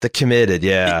the committed.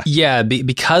 Yeah. Yeah.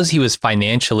 Because he was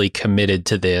financially committed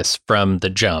to this from the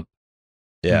jump.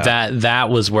 Yeah. That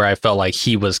was where I felt like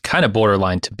he was kind of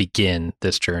borderline to begin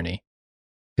this journey,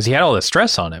 because he had all this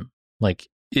stress on him. Like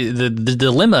the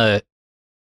dilemma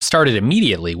started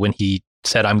immediately when he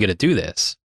said, I'm going to do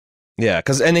this. Yeah,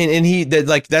 because and he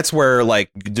like that's where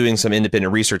like doing some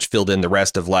independent research filled in the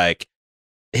rest of like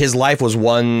his life was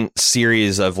one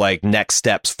series of like next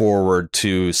steps forward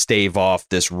to stave off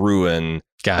this ruin.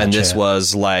 Gotcha. And this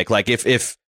was like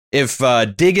if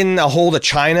digging a hole to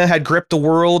China had gripped the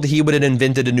world, he would have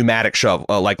invented a pneumatic shovel,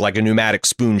 like a pneumatic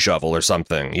spoon shovel or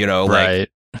something, you know, right.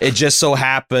 Like it just so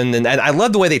happened. And I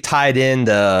love the way they tied in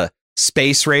the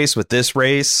space race with this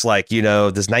race. Like, you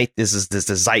know, this is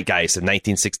the zeitgeist of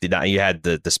 1969. You had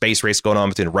the space race going on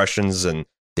between the Russians and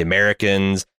the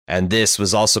Americans. And this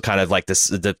was also kind of like this,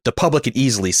 the public could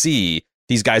easily see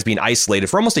these guys being isolated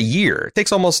for almost a year. It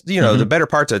takes almost, you know, the better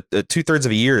part of 2/3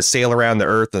 of a year to sail around the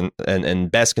Earth in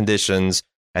best conditions.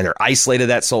 And they're isolated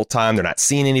that whole time. They're not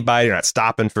seeing anybody. They're not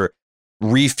stopping for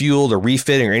refueled or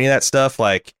refitting or any of that stuff.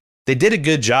 Like they did a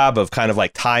good job of kind of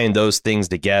like tying those things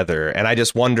together. And I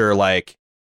just wonder, like,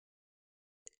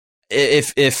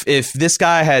 if this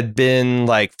guy had been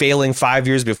like failing 5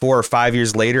 years before or 5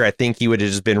 years later, I think he would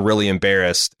have just been really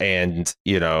embarrassed and,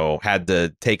 you know, had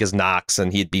to take his knocks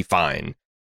and he'd be fine.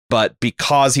 But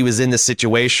because he was in this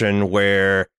situation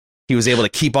where he was able to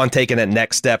keep on taking that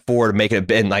next step forward and make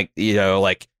it, and like, you know,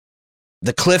 like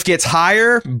the cliff gets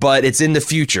higher, but it's in the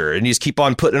future and you just keep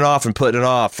on putting it off and putting it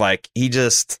off. Like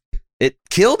it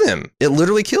killed him. It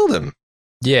literally killed him.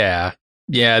 Yeah.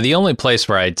 Yeah. The only place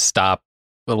where I'd stop,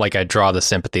 like I draw the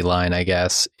sympathy line, I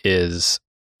guess, is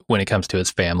when it comes to his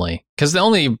family, because the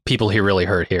only people he really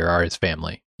hurt here are his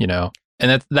family, you know,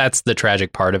 and that's the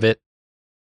tragic part of it.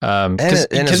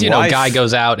 Because you know, a guy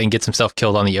goes out and gets himself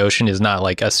killed on the ocean is not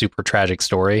like a super tragic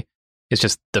story. It's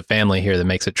just the family here that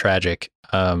makes it tragic.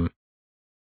 But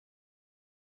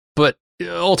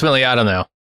ultimately, I don't know.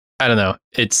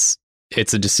 It's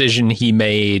a decision he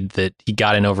made that he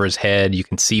got in over his head. You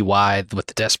can see why with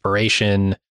the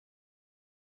desperation.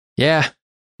 Yeah.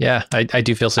 I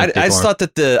do feel sympathy for him.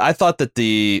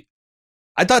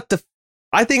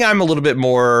 I think I'm a little bit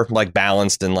more like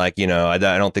balanced and like, you know, I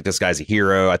don't think this guy's a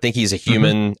hero. I think he's a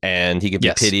human and he can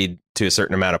be pitied to a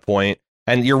certain amount of point.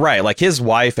 And you're right. Like his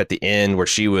wife at the end, where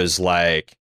she was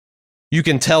like, you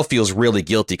can tell feels really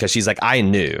guilty because she's like, I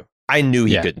knew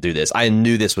he couldn't do this. I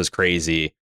knew this was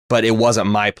crazy, but it wasn't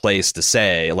my place to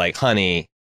say, like, honey,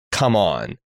 come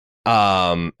on.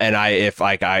 And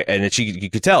you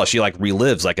could tell she like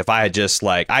relives, like if I had just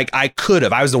like, I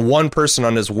was the one person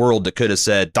on this world that could have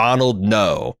said, Donald,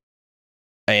 no.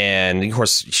 And of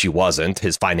course, she wasn't.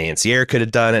 His financier could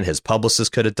have done it. His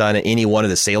publicist could have done it. Any one of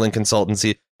the sailing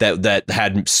consultancy that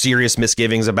had serious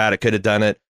misgivings about it could have done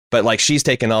it. But like, she's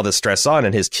taking all this stress on,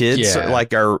 and his kids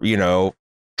are, you know,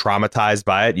 traumatized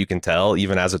by it. You can tell,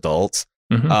 even as adults.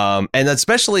 Mm-hmm. And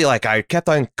especially, like, I kept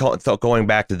on going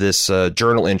back to this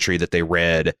journal entry that they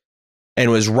read, and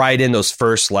was right in those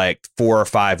first like 4 or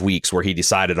 5 weeks where he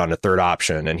decided on a third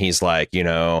option. And he's like, you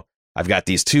know, I've got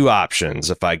these two options.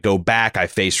 If I go back, I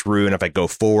face ruin. If I go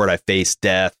forward, I face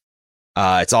death.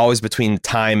 It's always between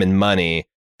time and money.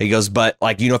 He goes, but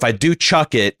like, you know, if I do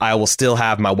chuck it, I will still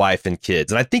have my wife and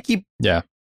kids. And I think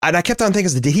and I kept on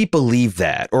thinking, did he believe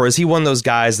that? Or is he one of those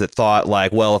guys that thought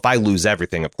like, well, if I lose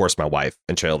everything, of course, my wife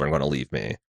and children are going to leave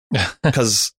me?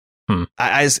 Because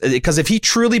because if he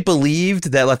truly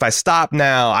believed that if I stop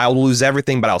now, I'll lose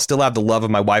everything, but I'll still have the love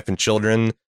of my wife and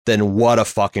children, then what a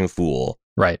fucking fool.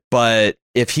 Right. But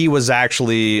if he was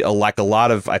actually, like a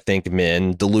lot of, I think,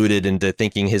 men, deluded into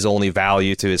thinking his only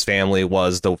value to his family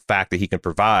was the fact that he can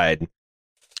provide.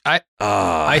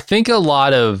 I think a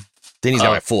lot of... Then he's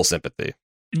got my full sympathy.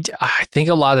 I think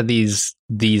a lot of these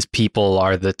people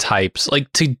are the types, like,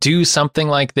 to do something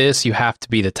like this, you have to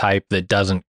be the type that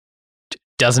doesn't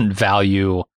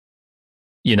value,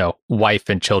 you know, wife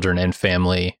and children and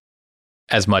family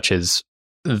as much as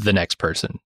the next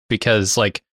person. Because,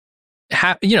 like,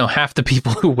 half the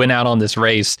people who went out on this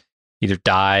race either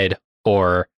died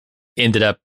or ended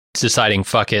up deciding,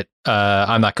 fuck it,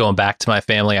 I'm not going back to my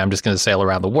family, I'm just going to sail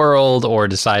around the world, or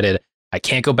decided I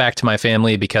can't go back to my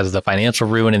family because the financial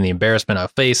ruin and the embarrassment I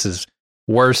face is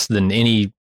worse than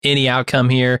any outcome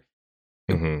here.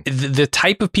 Mm-hmm. The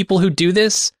type of people who do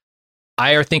this,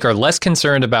 I think, are less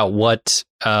concerned about what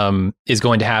is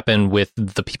going to happen with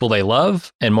the people they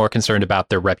love, and more concerned about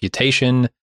their reputation,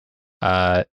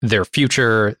 their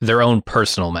future, their own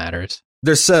personal matters.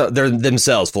 They're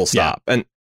themselves, full stop. Yeah.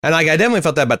 And like, I definitely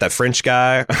felt that about that French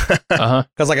guy.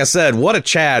 Because like I said, what a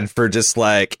Chad for just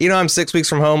like, you know, I'm 6 weeks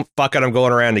from home. Fuck it, I'm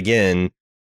going around again.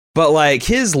 But like,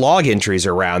 his log entries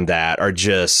around that are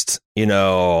just, you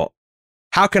know,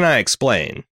 how can I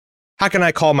explain? How can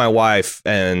I call my wife?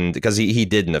 And because he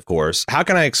didn't, of course. How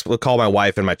can I call my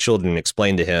wife and my children and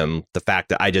explain to him the fact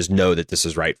that I just know that this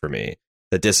is right for me,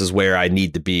 that this is where I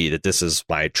need to be, that this is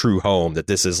my true home, that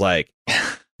this is like...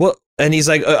 Well, and he's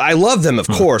like, I love them, of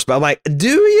course, but I'm like, do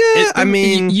you? I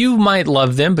mean, you might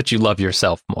love them, but you love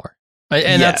yourself more.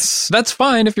 And that's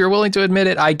fine if you're willing to admit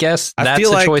it. I guess that's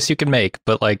a choice you can make.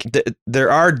 But like, there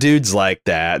are dudes like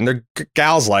that, and there are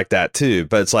gals like that too.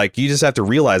 But it's like, you just have to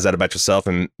realize that about yourself,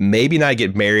 and maybe not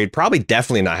get married, probably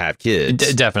definitely not have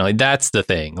kids. Definitely, that's the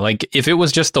thing. Like, if it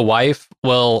was just the wife,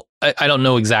 well, I don't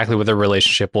know exactly what their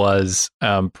relationship was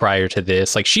prior to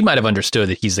this. Like, she might have understood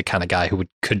that he's the kind of guy who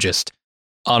could just,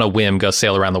 on a whim, go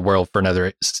sail around the world for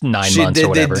another 9 months or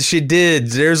whatever. She did.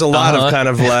 There's a lot of kind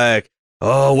of like,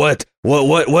 oh,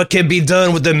 what can be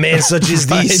done with a man such as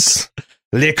this?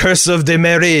 The curse of the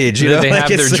marriage. You know? They have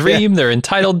their dream. They're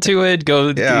entitled to it.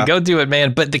 Go do it,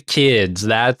 man. But the kids,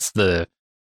 that's the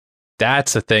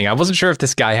thing. I wasn't sure if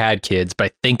this guy had kids, but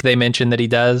I think they mentioned that he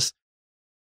does.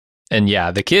 And yeah,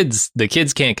 the kids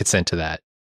can't consent to that.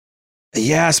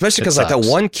 Yeah, especially because like that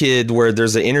one kid where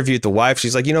there's an interview with the wife,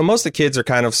 she's like, you know, most of the kids are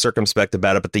kind of circumspect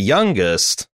about it, but the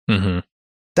youngest,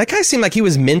 that guy seemed like he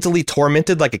was mentally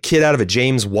tormented like a kid out of a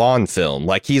James Wan film.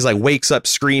 Like, he's like wakes up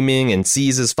screaming and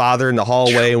sees his father in the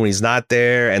hallway when he's not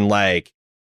there, and like,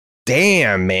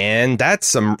 damn, man, that's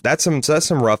some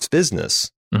rough business.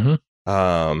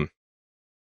 But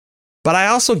I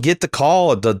also get the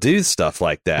call to do stuff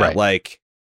like that, right. Like.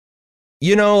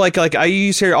 You know, like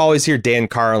I always hear Dan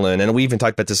Carlin, and we even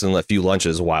talked about this in a few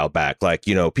lunches a while back. Like,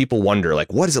 you know, people wonder,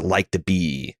 like, what is it like to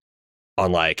be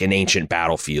on like an ancient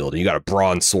battlefield, and you got a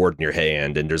bronze sword in your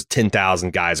hand, and there's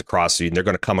 10,000 guys across you, and they're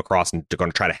going to come across and they're going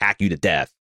to try to hack you to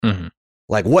death.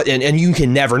 Like, what? And you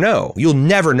can never know. You'll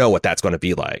never know what that's going to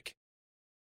be like.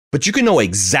 But you can know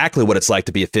exactly what it's like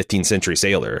to be a 15th century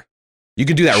sailor. You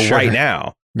can do that right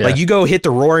now. Yeah. Like, you go hit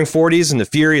the Roaring 40s and the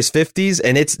Furious 50s,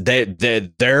 and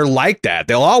they're like that.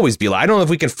 They'll always be like, I don't know if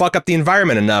we can fuck up the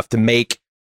environment enough to make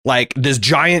like this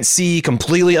giant sea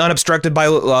completely unobstructed by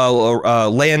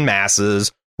land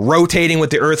masses, rotating with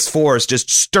the Earth's force, just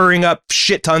stirring up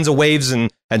shit tons of waves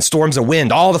and storms of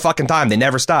wind all the fucking time. They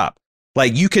never stop.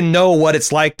 Like, you can know what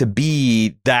it's like to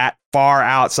be that far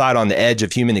outside on the edge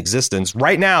of human existence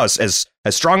right now, as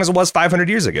strong as it was 500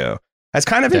 years ago. That's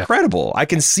kind of incredible. I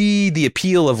can see the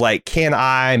appeal of like, can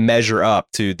I measure up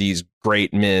to these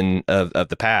great men of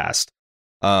the past?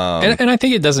 And I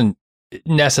think it doesn't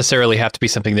necessarily have to be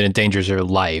something that endangers your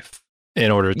life.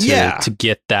 in order to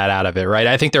get that out of it, right?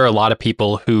 I think there are a lot of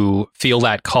people who feel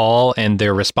that call and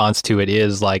their response to it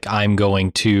is like, I'm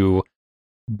going to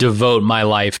devote my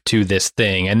life to this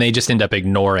thing, and they just end up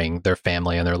ignoring their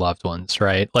family and their loved ones,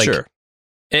 right? Like, sure.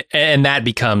 And that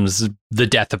becomes the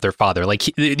death of their father. Like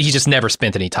he just never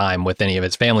spent any time with any of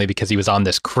his family because he was on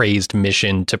this crazed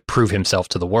mission to prove himself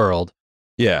to the world.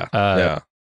 Yeah.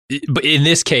 But in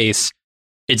this case,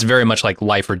 it's very much like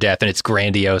life or death, and it's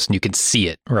grandiose, and you can see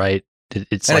it, right?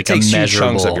 It's and like it takes a huge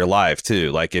chunks measurable of your life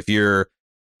too. Like if you're,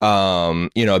 a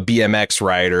BMX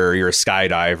rider, you're a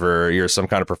skydiver, you're some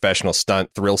kind of professional stunt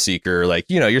thrill seeker. Like,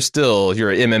 you're an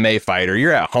MMA fighter.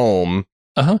 You're at home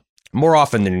more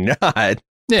often than not.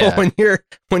 Yeah. But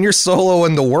when you're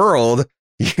soloing the world,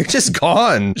 you're just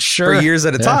gone for years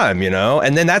at a time,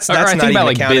 and then that's I not think even about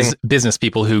accounting. business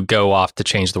people who go off to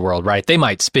change the world, right? They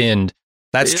might spend.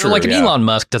 That's true. Like Elon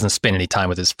Musk doesn't spend any time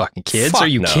with his fucking kids. Fuck Are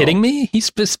you no. kidding me? He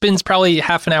spends probably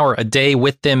half an hour a day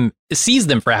with them, sees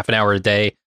them for half an hour a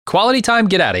day. Quality time,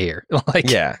 get out of here.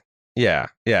 Yeah.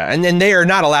 And then they are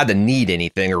not allowed to need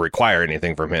anything or require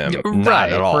anything from him.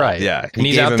 Not at all. Right. Yeah. And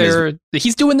he's out there.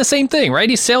 He's doing the same thing, right?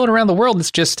 He's sailing around the world.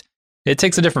 It's just, it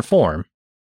takes a different form.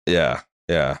 Yeah.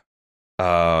 But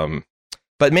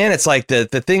man, it's like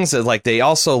the things that like they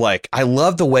also like. I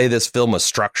love the way this film was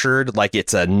structured. Like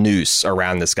it's a noose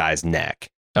around this guy's neck.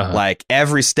 Like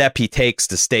every step he takes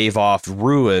to stave off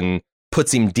ruin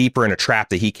puts him deeper in a trap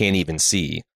that he can't even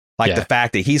see. Like the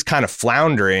fact that he's kind of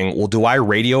floundering. Well, do I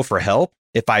radio for help?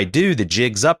 If I do, the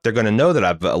jig's up. They're going to know that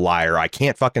I'm a liar. I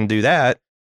can't fucking do that.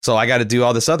 So I got to do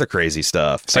all this other crazy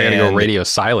stuff. So I got to go radio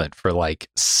silent for like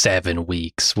 7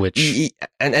 weeks, which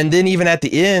and then even at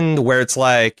the end where it's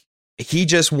like he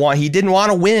didn't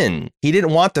want to win. He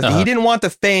didn't want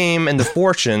the fame and the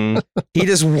fortune. He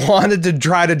just wanted to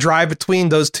try to drive between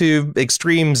those two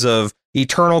extremes of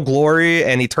eternal glory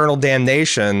and eternal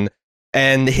damnation.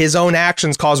 And his own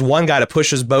actions caused one guy to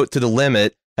push his boat to the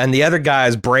limit and the other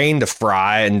guy's brain to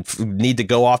fry and need to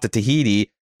go off to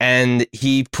Tahiti. And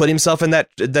he put himself in that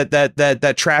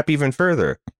trap even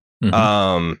further.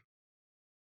 Mm-hmm.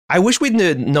 I wish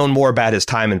we'd known more about his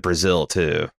time in Brazil,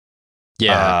 too.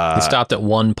 Yeah, he stopped at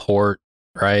one port,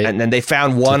 right? And then they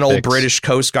found one old British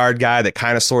Coast Guard guy that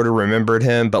kind of sort of remembered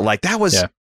him. But like that was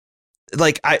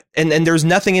like and there's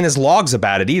nothing in his logs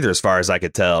about it either, as far as I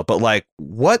could tell. But like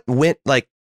what went like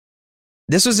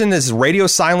this was in his radio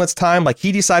silence time. Like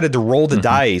he decided to roll the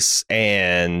dice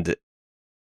and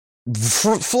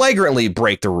flagrantly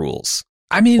break the rules.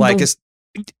 I mean, like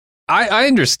I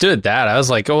understood that. I was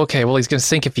like, oh, okay, well, he's going to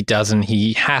sink if he doesn't.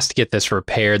 He has to get this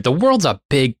repaired. The world's a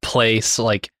big place.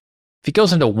 Like, if he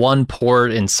goes into one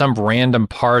port in some random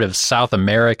part of South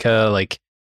America, like,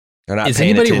 they're not is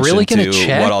paying anybody really going to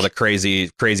check what all the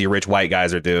crazy rich white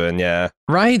guys are doing? Yeah,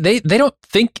 right. They don't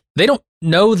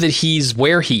know that he's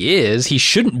where he is. He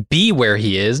shouldn't be where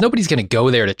he is. Nobody's going to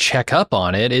go there to check up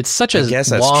on it. It's such a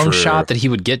long shot that he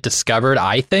would get discovered,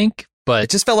 I think. But it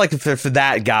just felt like for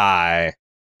that guy,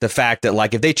 the fact that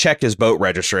like if they checked his boat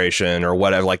registration or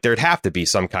whatever, like there'd have to be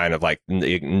some kind of like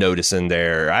notice in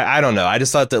there. I don't know. I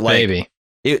just thought that like maybe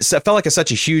it felt like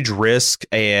such a huge risk,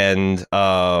 and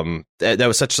that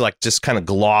was such like just kind of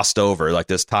glossed over, like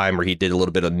this time where he did a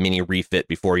little bit of mini refit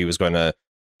before he was going to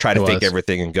try to fake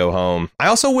everything and go home. I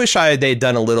also wish they'd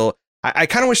done a little. I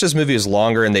kind of wish this movie was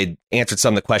longer and they'd answered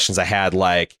some of the questions I had.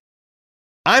 Like,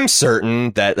 I'm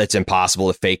certain that it's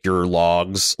impossible to fake your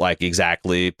logs like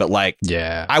exactly, but like,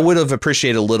 I would have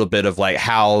appreciated a little bit of like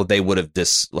how they would have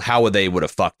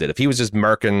fucked it if he was just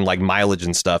murking like mileage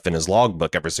and stuff in his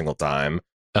logbook every single time.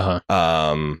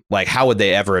 Like how would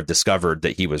they ever have discovered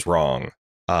that he was wrong?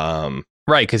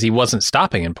 Right, because he wasn't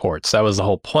stopping in ports. That was the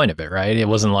whole point of it, right? It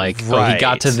wasn't like, oh, he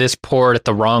got to this port at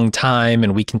the wrong time,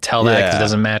 and we can tell that because it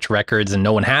doesn't match records, and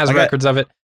no one has records of it.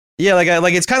 Yeah,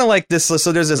 like it's kind of like this.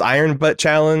 So there's this iron butt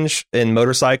challenge in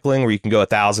motorcycling where you can go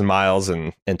 1,000 miles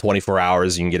in 24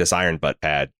 hours. You can get this iron butt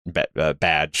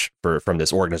badge from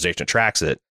this organization that tracks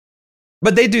it.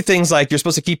 But they do things like you're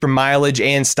supposed to keep your mileage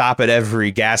and stop at every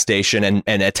gas station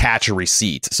and attach a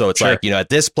receipt. So it's like, at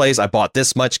this place, I bought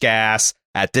this much gas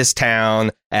at this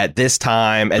town at this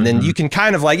time. And then you can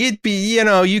kind of like it be,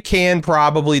 you can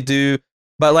probably do.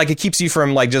 But like it keeps you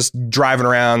from like just driving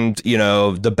around,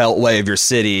 the beltway of your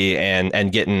city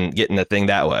and getting the thing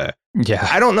that way. Yeah,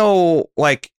 I don't know.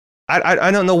 Like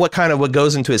I don't know what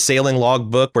goes into a sailing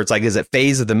logbook where it's like, is it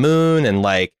phase of the moon and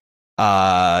like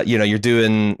you're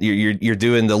doing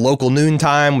the local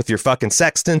noontime with your fucking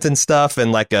sextant and stuff,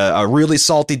 and like a really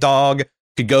salty dog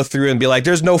could go through and be like,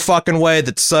 there's no fucking way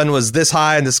that the sun was this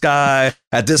high in the sky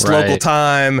at this local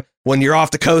time when you're off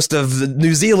the coast of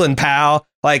New Zealand, pal.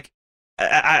 Like.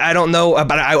 I don't know,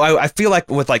 but I feel like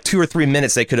with like 2 or 3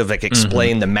 minutes they could have like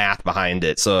explained the math behind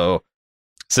it. So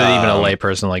even a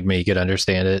layperson like me could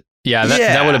understand it. Yeah,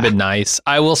 that would have been nice.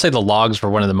 I will say the logs were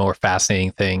one of the more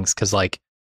fascinating things because, like,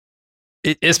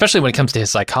 especially when it comes to his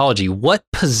psychology, what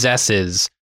possesses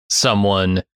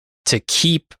someone to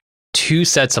keep 2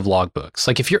 sets of logbooks?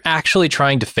 Like, if you're actually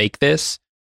trying to fake this,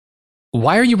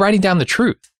 why are you writing down the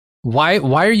truth? Why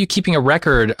are you keeping a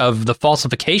record of the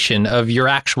falsification of your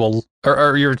actual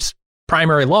or your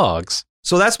primary logs?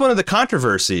 So that's one of the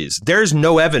controversies. There's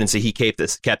no evidence that he kept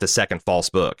a second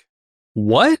false book.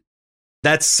 What?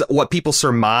 That's what people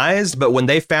surmised, but when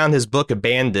they found his book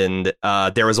abandoned,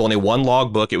 there was only one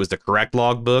logbook. It was the correct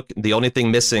logbook. The only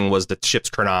thing missing was the ship's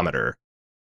chronometer,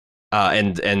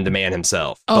 and the man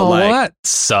himself. Oh, well, that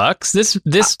sucks.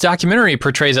 This documentary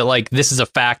portrays it like this is a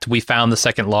fact. We found the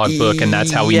second logbook, and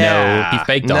that's how we know he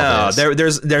faked all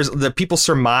this. There's the people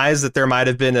surmise that there might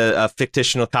have been a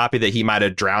fictional copy that he might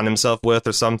have drowned himself with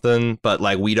or something, but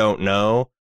like we don't know.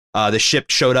 The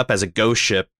ship showed up as a ghost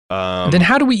ship. Then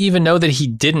how do we even know that he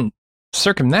didn't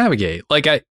circumnavigate?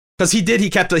 Because he did. He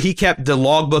kept the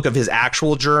logbook of his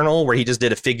actual journal where he just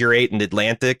did a figure 8 in the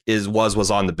Atlantic.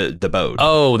 Was on the boat.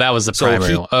 Oh, that was the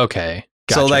primary one. Okay,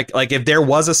 gotcha. So like if there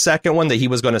was a second one that he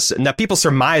was going to, now people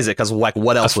surmise it because like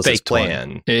what else was his plan?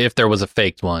 One. If there was a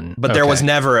faked one, but there was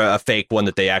never a fake one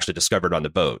that they actually discovered on the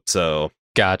boat. So.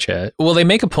 Gotcha. Well, they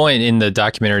make a point in the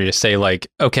documentary to say, like,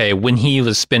 okay, when he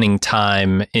was spending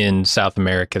time in South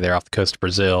America there off the coast of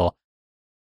Brazil,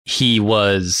 he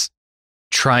was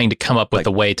trying to come up with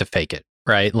a way to fake it,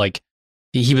 right? Like,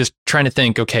 he was trying to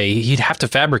think, okay, he'd have to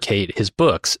fabricate his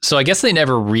books. So I guess they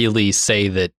never really say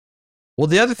that. Well,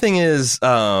 the other thing is,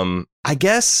 I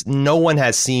guess no one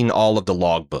has seen all of the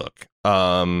logbook.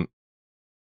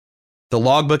 The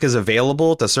logbook is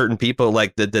available to certain people.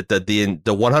 Like the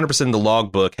 100% of the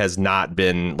logbook has not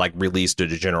been like released to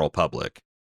the general public.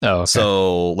 Oh, okay.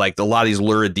 So like a lot of these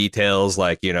lurid details,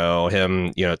 like, you know,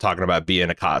 him, you know, talking about being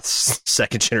a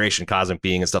second generation cosmic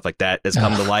being and stuff like that has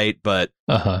come to light. But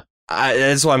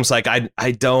that's why I'm just like,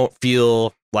 I don't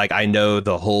feel like I know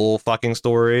the whole fucking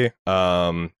story.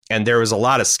 And there was a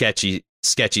lot of sketchy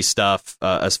stuff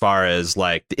as far as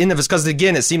like the end of it, because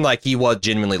again, it seemed like he was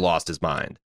genuinely lost his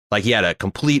mind. Like he had a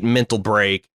complete mental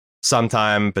break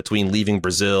sometime between leaving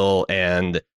Brazil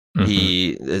and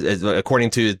he, according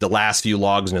to the last few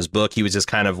logs in his book, he was just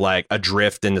kind of like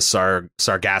adrift in the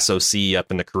Sargasso Sea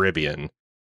up in the Caribbean.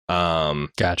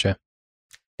 Gotcha.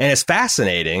 And it's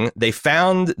fascinating. They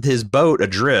found his boat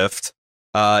adrift.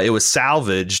 It was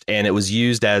salvaged and it was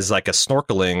used as like a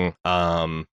snorkeling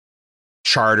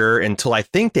charter until I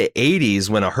think the 80s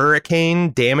when a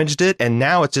hurricane damaged it. And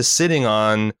now it's just sitting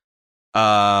on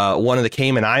one of the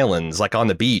Cayman Islands, like on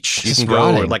the beach. You can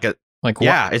go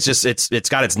it's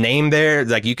got its name there.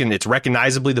 Like it's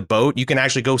recognizably the boat. You can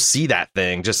actually go see that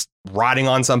thing just rotting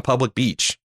on some public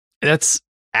beach. That's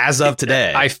as of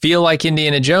today. I feel like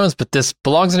Indiana Jones, but this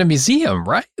belongs in a museum,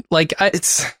 right? Like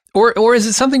or is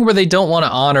it something where they don't want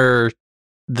to honor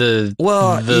the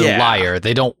liar?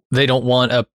 They don't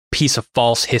want a piece of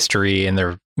false history in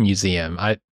their museum.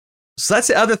 So that's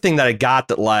the other thing that I got,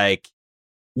 that like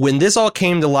when this all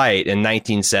came to light in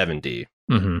 1970,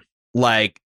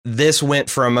 like this went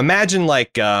from, imagine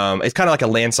like it's kind of like a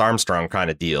Lance Armstrong kind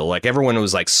of deal. Like everyone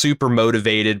was like super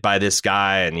motivated by this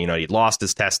guy, and you know, he lost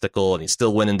his testicle and he's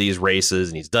still winning these races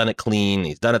and he's done it clean, and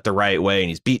he's done it the right way, and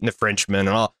he's beaten the Frenchman and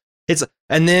all.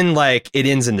 And then like it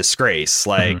ends in disgrace.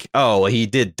 Like, oh, well, he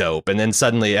did dope, and then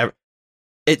suddenly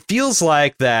it feels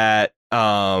like that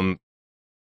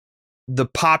the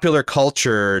popular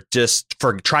culture just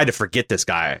tried to forget this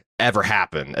guy ever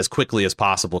happened as quickly as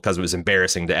possible because it was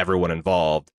embarrassing to everyone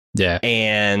involved. Yeah.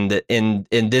 And in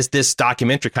this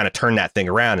documentary kind of turned that thing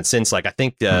around. And since like I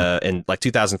think in like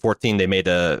 2014 they made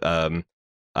a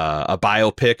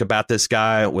biopic about this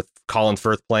guy with Colin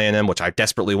Firth playing him, which I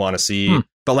desperately want to see.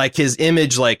 But like his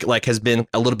image like has been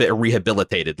a little bit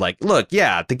rehabilitated. Like, look,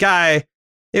 yeah, the guy,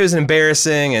 it was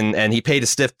embarrassing and he paid a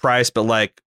stiff price, but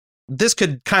like this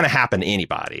could kind of happen to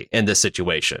anybody in this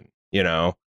situation, you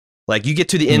know? Like you get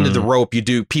to the end of the rope,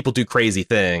 people do crazy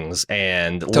things,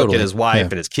 and look at his wife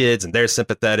and his kids, and they're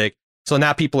sympathetic. So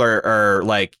now people are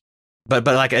like, but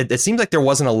like it seems like there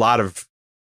wasn't a lot of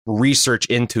research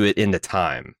into it in the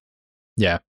time.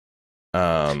 Yeah.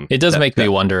 It does make me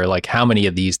wonder, like, how many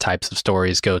of these types of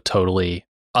stories go totally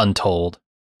untold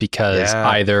because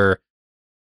either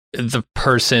the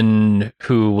person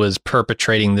who was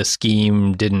perpetrating the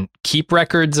scheme didn't keep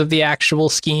records of the actual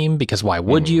scheme, because why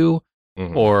would you?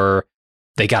 Or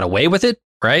they got away with it,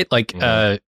 right? Like,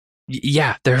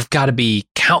 yeah, there have got to be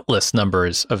countless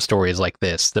numbers of stories like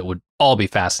this that would all be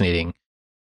fascinating.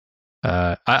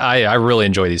 I really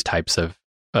enjoy these types of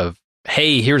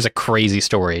hey, here's a crazy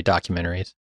story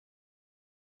documentaries.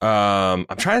 I'm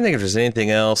trying to think if there's anything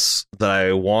else that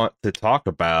I want to talk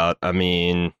about. I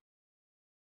mean,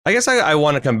 I guess I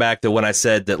want to come back to when I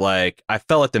said that, like, I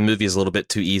felt like the movie is a little bit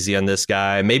too easy on this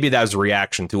guy. Maybe that was a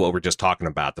reaction to what we're just talking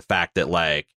about. The fact that,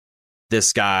 like,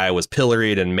 this guy was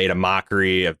pilloried and made a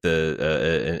mockery of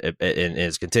the in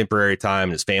his contemporary time,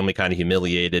 and his family kind of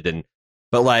humiliated.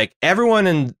 But like everyone,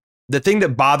 and the thing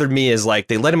that bothered me is like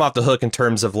they let him off the hook in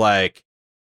terms of like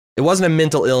it wasn't a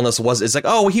mental illness. It's like,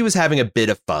 oh, he was having a bit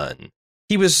of fun.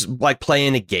 He was like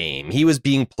playing a game. He was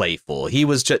being playful. He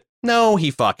was just no, he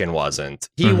fucking wasn't.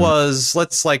 He was.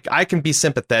 I can be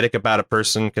sympathetic about a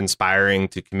person conspiring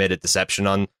to commit a deception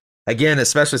on. Again,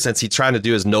 especially since he's trying to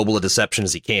do as noble a deception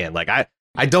as he can. Like, I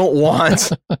don't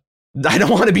want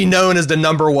to be known as the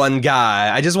number one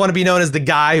guy. I just want to be known as the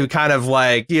guy who kind of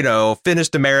like, you know,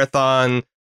 finished a marathon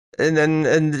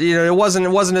and you know, it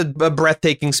wasn't a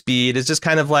breathtaking speed. It's just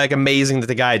kind of like amazing that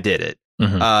the guy did it.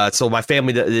 So my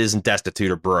family isn't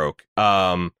destitute or broke.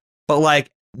 But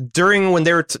like during when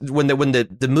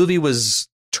the movie was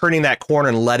turning that corner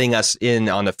and letting us in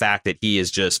on the fact that he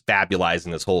is just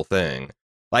fabulizing this whole thing.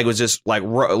 Like, it was just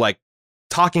like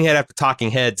talking head after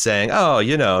talking head saying, oh,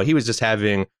 you know, he was just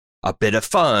having a bit of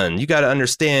fun. You got to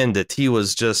understand that he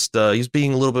was just he was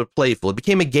being a little bit playful. It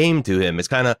became a game to him. It's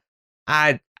kind of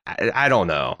I don't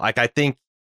know. Like, I think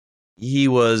he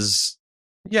was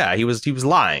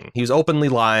lying. He was openly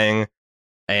lying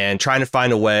and trying to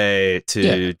find a way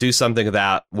to do something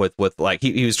with like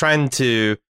he was trying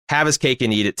to have his cake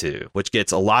and eat it too, which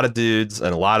gets a lot of dudes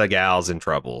and a lot of gals in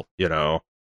trouble, you know.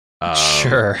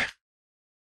 Sure.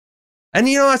 And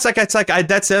you know, it's like that's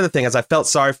the other thing, is I felt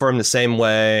sorry for him the same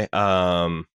way.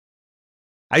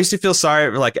 I used to feel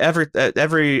sorry like every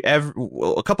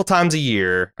a couple times a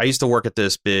year. I used to work at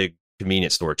this big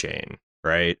convenience store chain,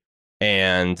 right?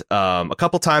 And a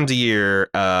couple times a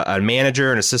year, a manager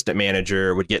and assistant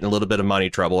manager would get in a little bit of money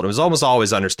trouble. And it was almost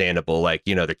always understandable. Like,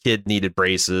 you know, their kid needed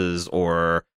braces,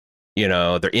 or, you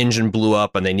know, their engine blew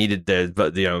up and they needed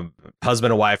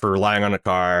husband and wife were relying on a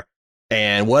car.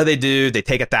 And what do? They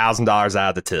take $1,000 out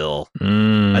of the till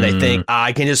and they think,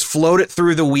 I can just float it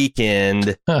through the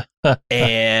weekend.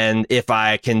 And if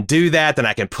I can do that, then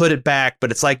I can put it back. But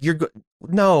it's like,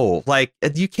 no, like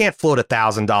you can't float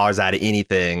 $1,000 out of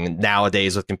anything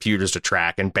nowadays with computers to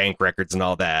track and bank records and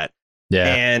all that. Yeah.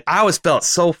 And I always felt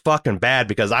so fucking bad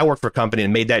because I worked for a company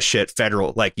and made that shit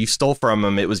federal. Like, you stole from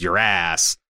them, it was your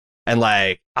ass. And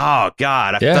like, oh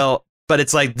God, I felt, but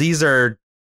it's like, these are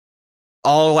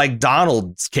all like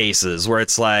Donald's cases where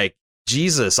it's like,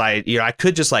 Jesus, I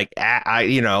could just like, I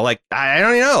don't know, like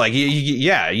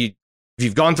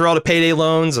you've gone through all the payday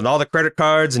loans and all the credit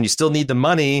cards and you still need the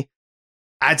money.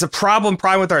 It's a problem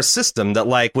with our system that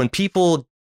like when people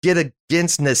get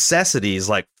against necessities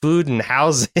like food and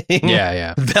housing,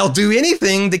 they'll do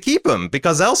anything to keep them,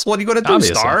 because else what are you going to do?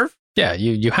 Obviously. Starve? Yeah,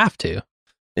 you have to.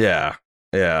 Yeah.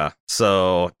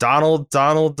 So Donald,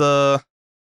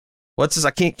 what's his?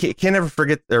 I can't ever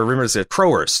forget or remember to say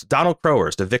Crowhurst. Donald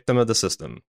Crowhurst, a victim of the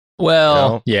system.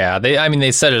 Well, you know?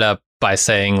 They set it up by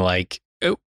saying like,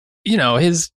 you know,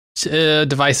 his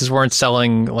devices weren't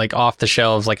selling like off the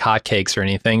shelves like hotcakes or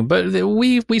anything, but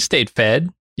we stayed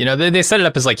fed. You know, they set it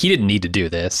up as like he didn't need to do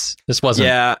this. This wasn't.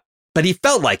 Yeah, but he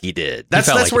felt like he did.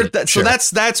 That's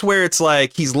where it's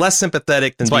like he's less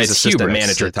sympathetic than these assistant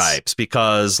manager types,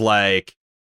 because like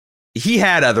he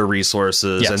had other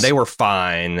resources and they were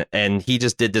fine, and he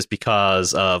just did this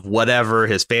because of whatever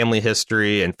his family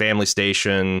history and family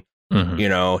station. You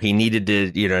know, he needed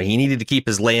to keep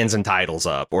his lands and titles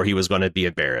up, or he was going to be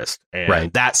embarrassed,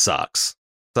 and that sucks.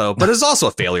 So, but it's also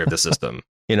a failure of the system.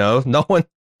 You know, no one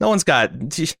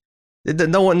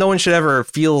should ever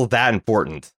feel that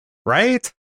important,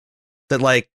 right? That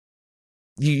like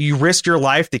you risk your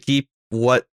life to keep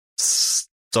what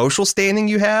social standing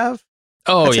you have.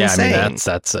 Oh, that's insane. I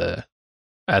mean,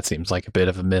 that seems like a bit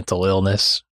of a mental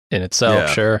illness in itself. Yeah.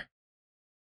 Sure.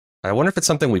 I wonder if it's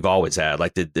something we've always had.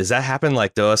 Like, does that happen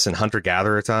like to us in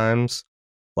hunter-gatherer times?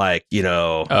 Like, you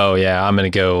know. Oh yeah, I'm gonna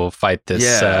go fight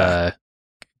this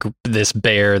this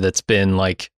bear that's been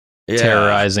like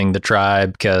terrorizing the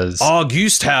tribe because Og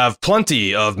used to have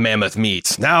plenty of mammoth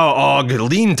meat. Now Og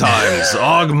lean times.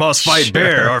 Og must fight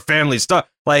bear. Our family stuff.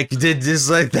 Like, did this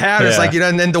like that? Yeah. It's like, you know,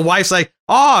 and then the wife's like,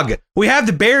 Og, we have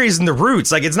the berries and the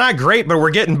roots. Like, it's not great, but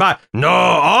we're getting by. No,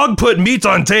 Og put meat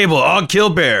on table. Og kill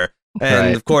bear.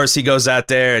 And of course, he goes out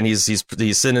there and he's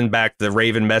sending back the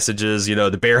Raven messages. You know,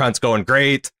 the bear hunt's going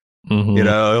great. You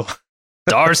know,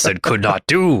 Darson could not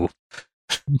do.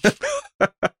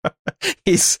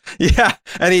 He's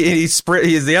and he's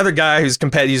the other guy who's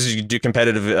he's do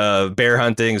competitive bear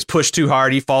hunting. Is pushed too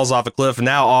hard, he falls off a cliff, and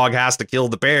now Og has to kill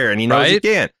the bear, and he knows he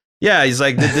can't. Yeah, he's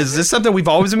like, is this something we've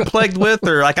always been plagued with,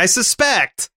 or like I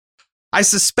suspect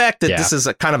that this is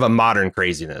a kind of a modern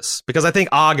craziness, because I think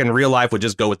Og in real life would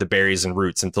just go with the berries and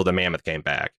roots until the mammoth came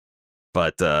back.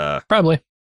 But probably,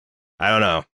 I don't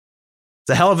know. It's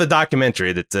a hell of a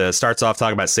documentary that starts off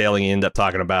talking about sailing and end up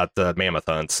talking about mammoth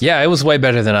hunts. Yeah, it was way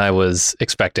better than I was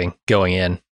expecting going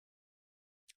in.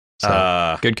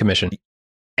 So, good commission.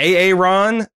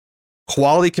 Aaron,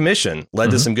 quality commission,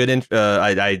 led to some good.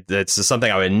 It's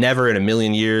something I would never in a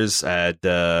million years had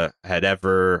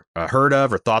ever heard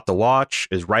of or thought to watch.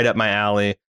 Is right up my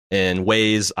alley in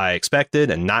ways I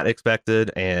expected and not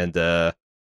expected, and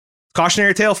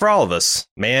cautionary tale for all of us,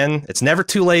 man. It's never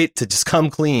too late to just come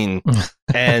clean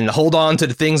and hold on to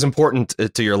the things important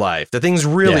to your life, the things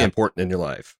really important in your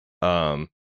life.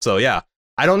 So yeah,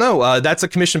 I don't know. That's a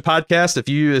commission podcast.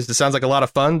 It sounds like a lot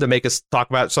of fun to make us talk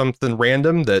about something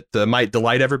random that might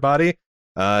delight everybody.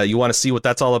 You want to see what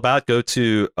that's all about? Go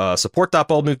to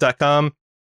support.baldmove.com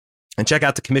and check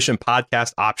out the commission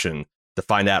podcast option to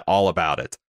find out all about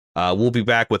it. We'll be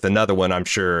back with another one, I'm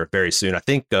sure, very soon. I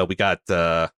think we got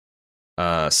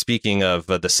speaking of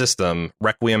the system,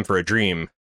 Requiem for a Dream.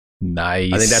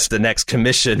 Nice. I think that's the next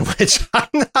commission, which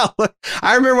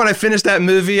I remember when I finished that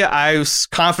movie, I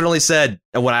confidently said,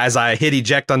 as I hit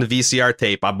eject on the VCR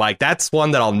tape, I'm like, that's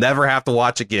one that I'll never have to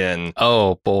watch again.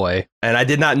 Oh, boy. And I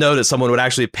did not know that someone would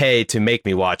actually pay to make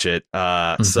me watch it.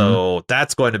 So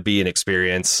that's going to be an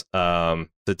experience to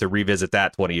revisit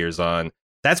that 20 years on.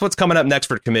 That's what's coming up next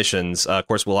for commissions. Of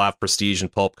course, we'll have Prestige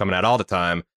and Pulp coming out all the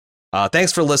time.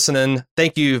 Thanks for listening.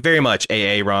 Thank you very much,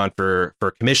 Aaron, for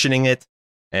commissioning it.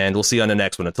 And we'll see you on the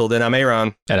next one. Until then, I'm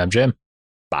Aaron. And I'm Jim.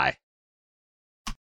 Bye.